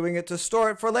teeth, it was doing it to store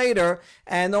it for later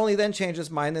and only then changed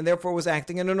its mind and therefore was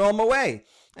acting in a normal way.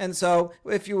 And so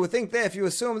if you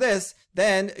assume this,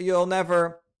 then you'll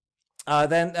never...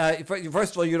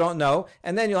 first of all, you don't know,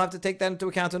 and then you'll have to take that into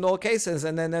account in all cases,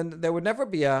 and then there would never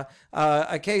be a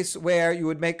case where you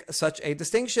would make such a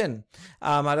distinction.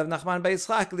 Rav Nachman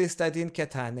B'Yitzchak listadin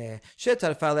ketane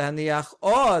shetarfa lehaniach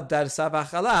od darsa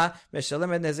v'achala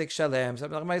meshalem nezik shalem. So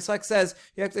Rav Nachman B'Yitzchak says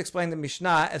you have to explain the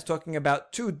Mishnah as talking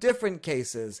about two different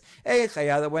cases. A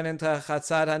chaya that went into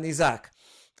chatzar hanizak,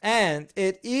 and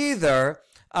it either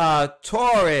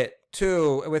tore it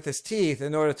with his teeth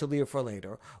in order to leave for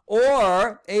later,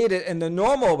 or ate it in the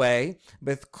normal way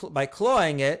by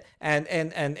clawing it and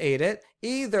ate it.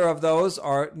 Either of those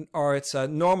are its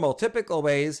normal, typical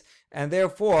ways, and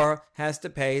therefore has to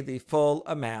pay the full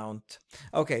amount.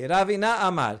 Okay, Ravina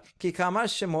Amar, Ki Kamar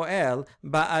Shemuel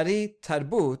Ba'ari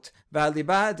Tarbut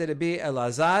V'aliba de Rabbi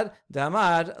Elazar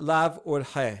Damar Lav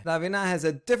Urche. Ravina has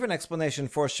a different explanation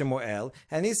for Shemuel,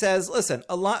 and he says, listen,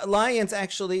 lions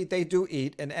actually, they do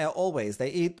eat, and always, they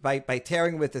eat by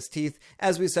tearing with his teeth,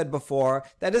 as we said before.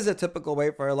 That is a typical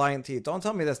way for a lion to eat. Don't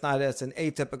tell me that's an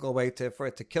atypical way for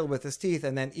it to kill with his teeth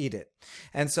and then eat it.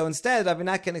 And so instead,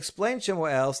 Ravina can explain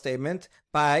Shemuel's statement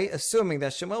by assuming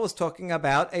that Shemuel was talking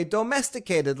about a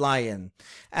domesticated lion.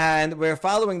 And we're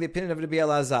following the opinion of Rabbi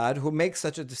Elazar, who makes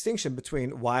such a distinction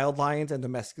between wild lions and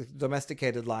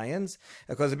domesticated lions.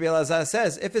 Because Rabbi Elazar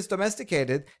says, if it's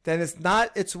domesticated, then it's not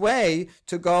its way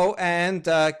to go and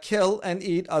kill and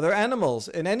eat other animals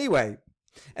in any way.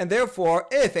 And therefore,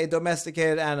 if a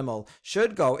domesticated animal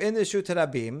should go in the Shut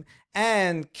Rabim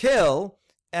and kill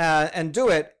and do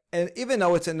it, and even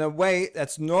though it's in a way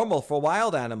that's normal for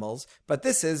wild animals, but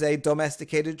this is a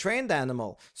domesticated, trained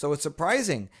animal. So it's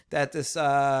surprising that this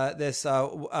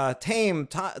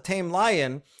tame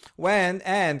lion went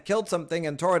and killed something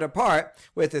and tore it apart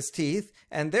with his teeth,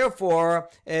 and therefore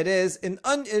it is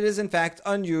in fact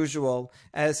unusual.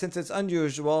 Since it's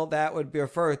unusual, that would be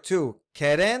referred to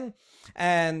keren,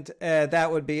 and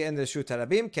that would be in the Shut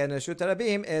Rabim. Ken the Shut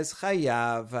Rabim is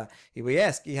chayav. We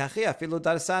ask,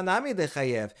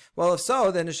 well, if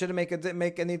so, then it shouldn't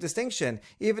make any distinction.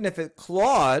 Even if it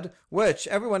clawed, which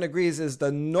everyone agrees is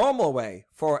the normal way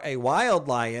for a wild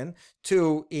lion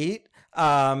to eat,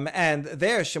 and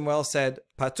there Shemuel said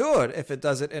patur if it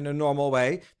does it in a normal way,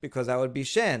 because that would be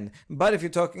shen. But if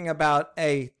you're talking about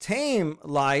a tame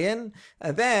lion,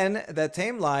 then the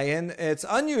tame lion, it's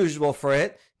unusual for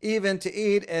it even to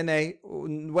eat in a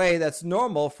way that's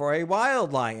normal for a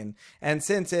wild lion. And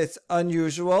since it's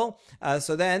unusual,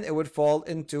 so then it would fall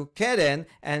into keren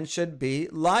and should be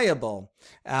liable.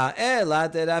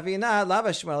 Rather,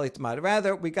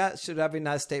 we got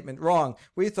Ravina's statement wrong.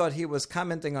 We thought he was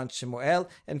commenting on Shemuel.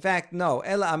 In fact, no.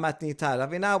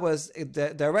 Ravina was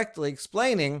directly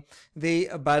explaining the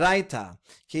Baraita.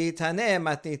 Ki Tane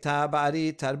matnita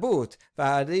ba'ari tarbut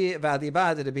v'adi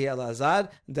bad Rabbi Elazar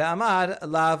de'amar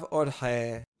lav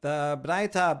orhe. The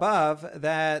Braita above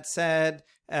that said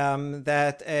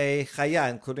that a chaya,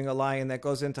 including a lion that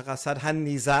goes into chasad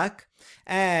hanizak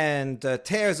and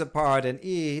tears apart and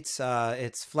eats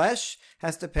its flesh,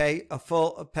 has to pay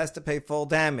full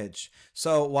damage.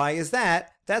 So why is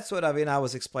that? That's what Avina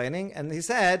was explaining, and he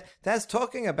said that's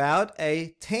talking about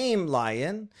a tame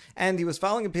lion, and he was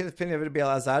following the opinion of Rabbi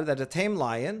Elazar that a tame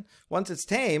lion, once it's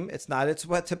tame, it's not its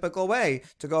typical way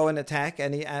to go and attack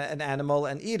an animal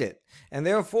and eat it. And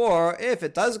therefore, if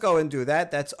it does go and do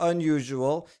that, that's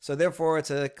unusual, so therefore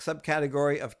it's a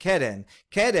subcategory of keren.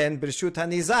 Keren, b'rshut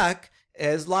hanizak,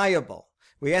 is liable.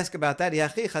 We ask about that.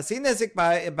 If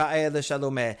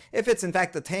it's in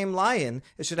fact a tame lion,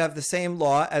 it should have the same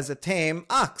law as a tame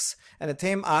ox. And a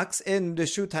tame ox in the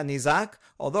Reshut HaNizak,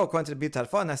 although according to the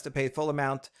Bitarfon has to pay full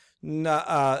amount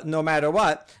no matter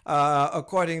what,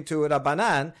 according to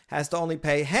Rabbanan, has to only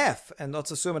pay half, and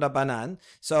let's assume Rabbanan.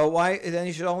 So why then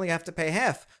you should only have to pay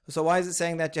half? So why is it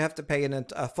saying that you have to pay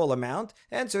a full amount?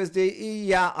 The answer is the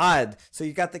iya'ad. So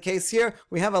you got the case here.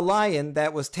 We have a lion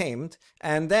that was tamed,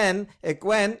 and then it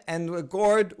went and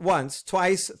gored once,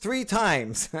 twice, 3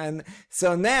 times, and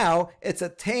so now it's a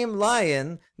tame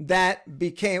lion that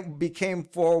became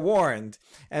forewarned,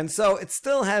 and so it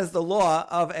still has the law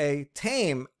of a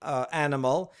tame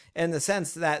animal in the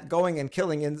sense that going and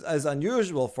killing is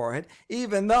unusual for it,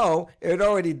 even though it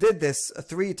already did this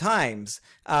 3 times.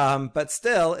 But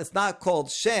still, it's not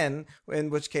called shen, in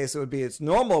which case it would be its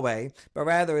normal way, but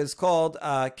rather it's called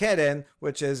keren,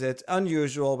 which is its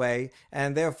unusual way,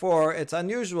 and therefore it's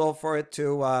unusual for it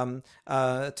to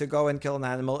go and kill an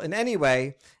animal in any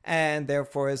way, and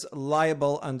therefore is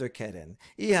liable under keren.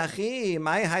 Hold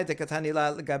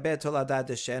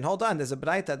on, there's a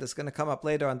braita that's going to come up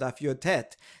later on Daf Yud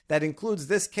Tet that includes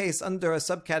this case under a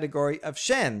subcategory of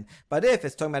shen. But if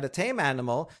it's talking about a tame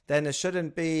animal, then it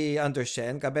shouldn't be under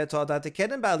shen. Should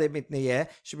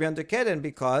be under keren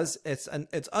because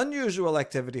it's unusual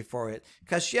activity for it.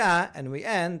 Kashya, and we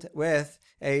end with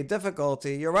a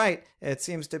difficulty. You're right. It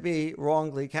seems to be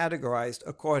wrongly categorized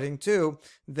according to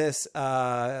this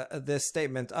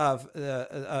statement of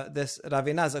this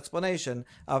Ravina's explanation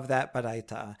of that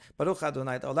baraita. Baruch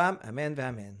Adonai Olam. Amen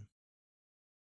v'amen.